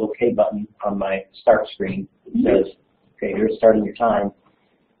the little OK button on my start screen that says, okay, here's starting your time.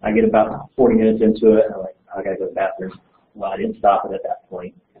 I get about 40 minutes into it, and I'm like, I got to go to the bathroom. Well, I didn't stop it at that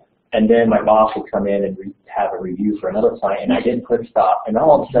point. And then my boss would come in and have a review for another client, and I didn't click stop. And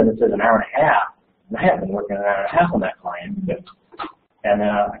all of a sudden it says an hour and a half. And I have been working an hour and a half on that client. And then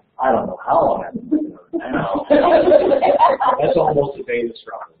I don't know how long I've been working on it. I know. That's almost a day to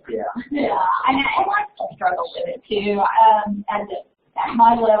struggle. Yeah. Yeah, and I still struggle with it too. At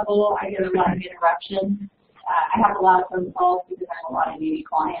my level, I get a lot of interruptions. I have a lot of phone calls because I have a lot of needy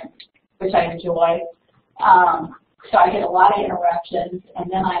clients, which I enjoy. So I get a lot of interruptions,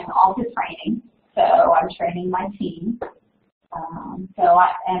 and then I'm also training. So I'm training my team.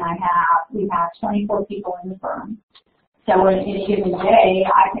 We have 24 people in the firm. So in a given day,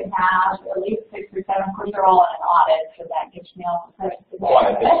 I can have at least 6 or 7. Of course, they're all in an audit, so that gets me all the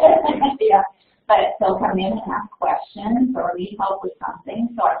yeah. But they'll come in and ask questions or need help with something,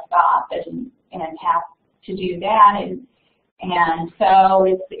 so I stop and have to do that. And so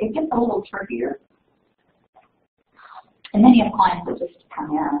it gets a little trickier. And then you have clients that just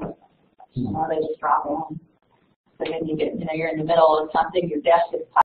come in, they just drop in. So then you're in the middle of something, your desk is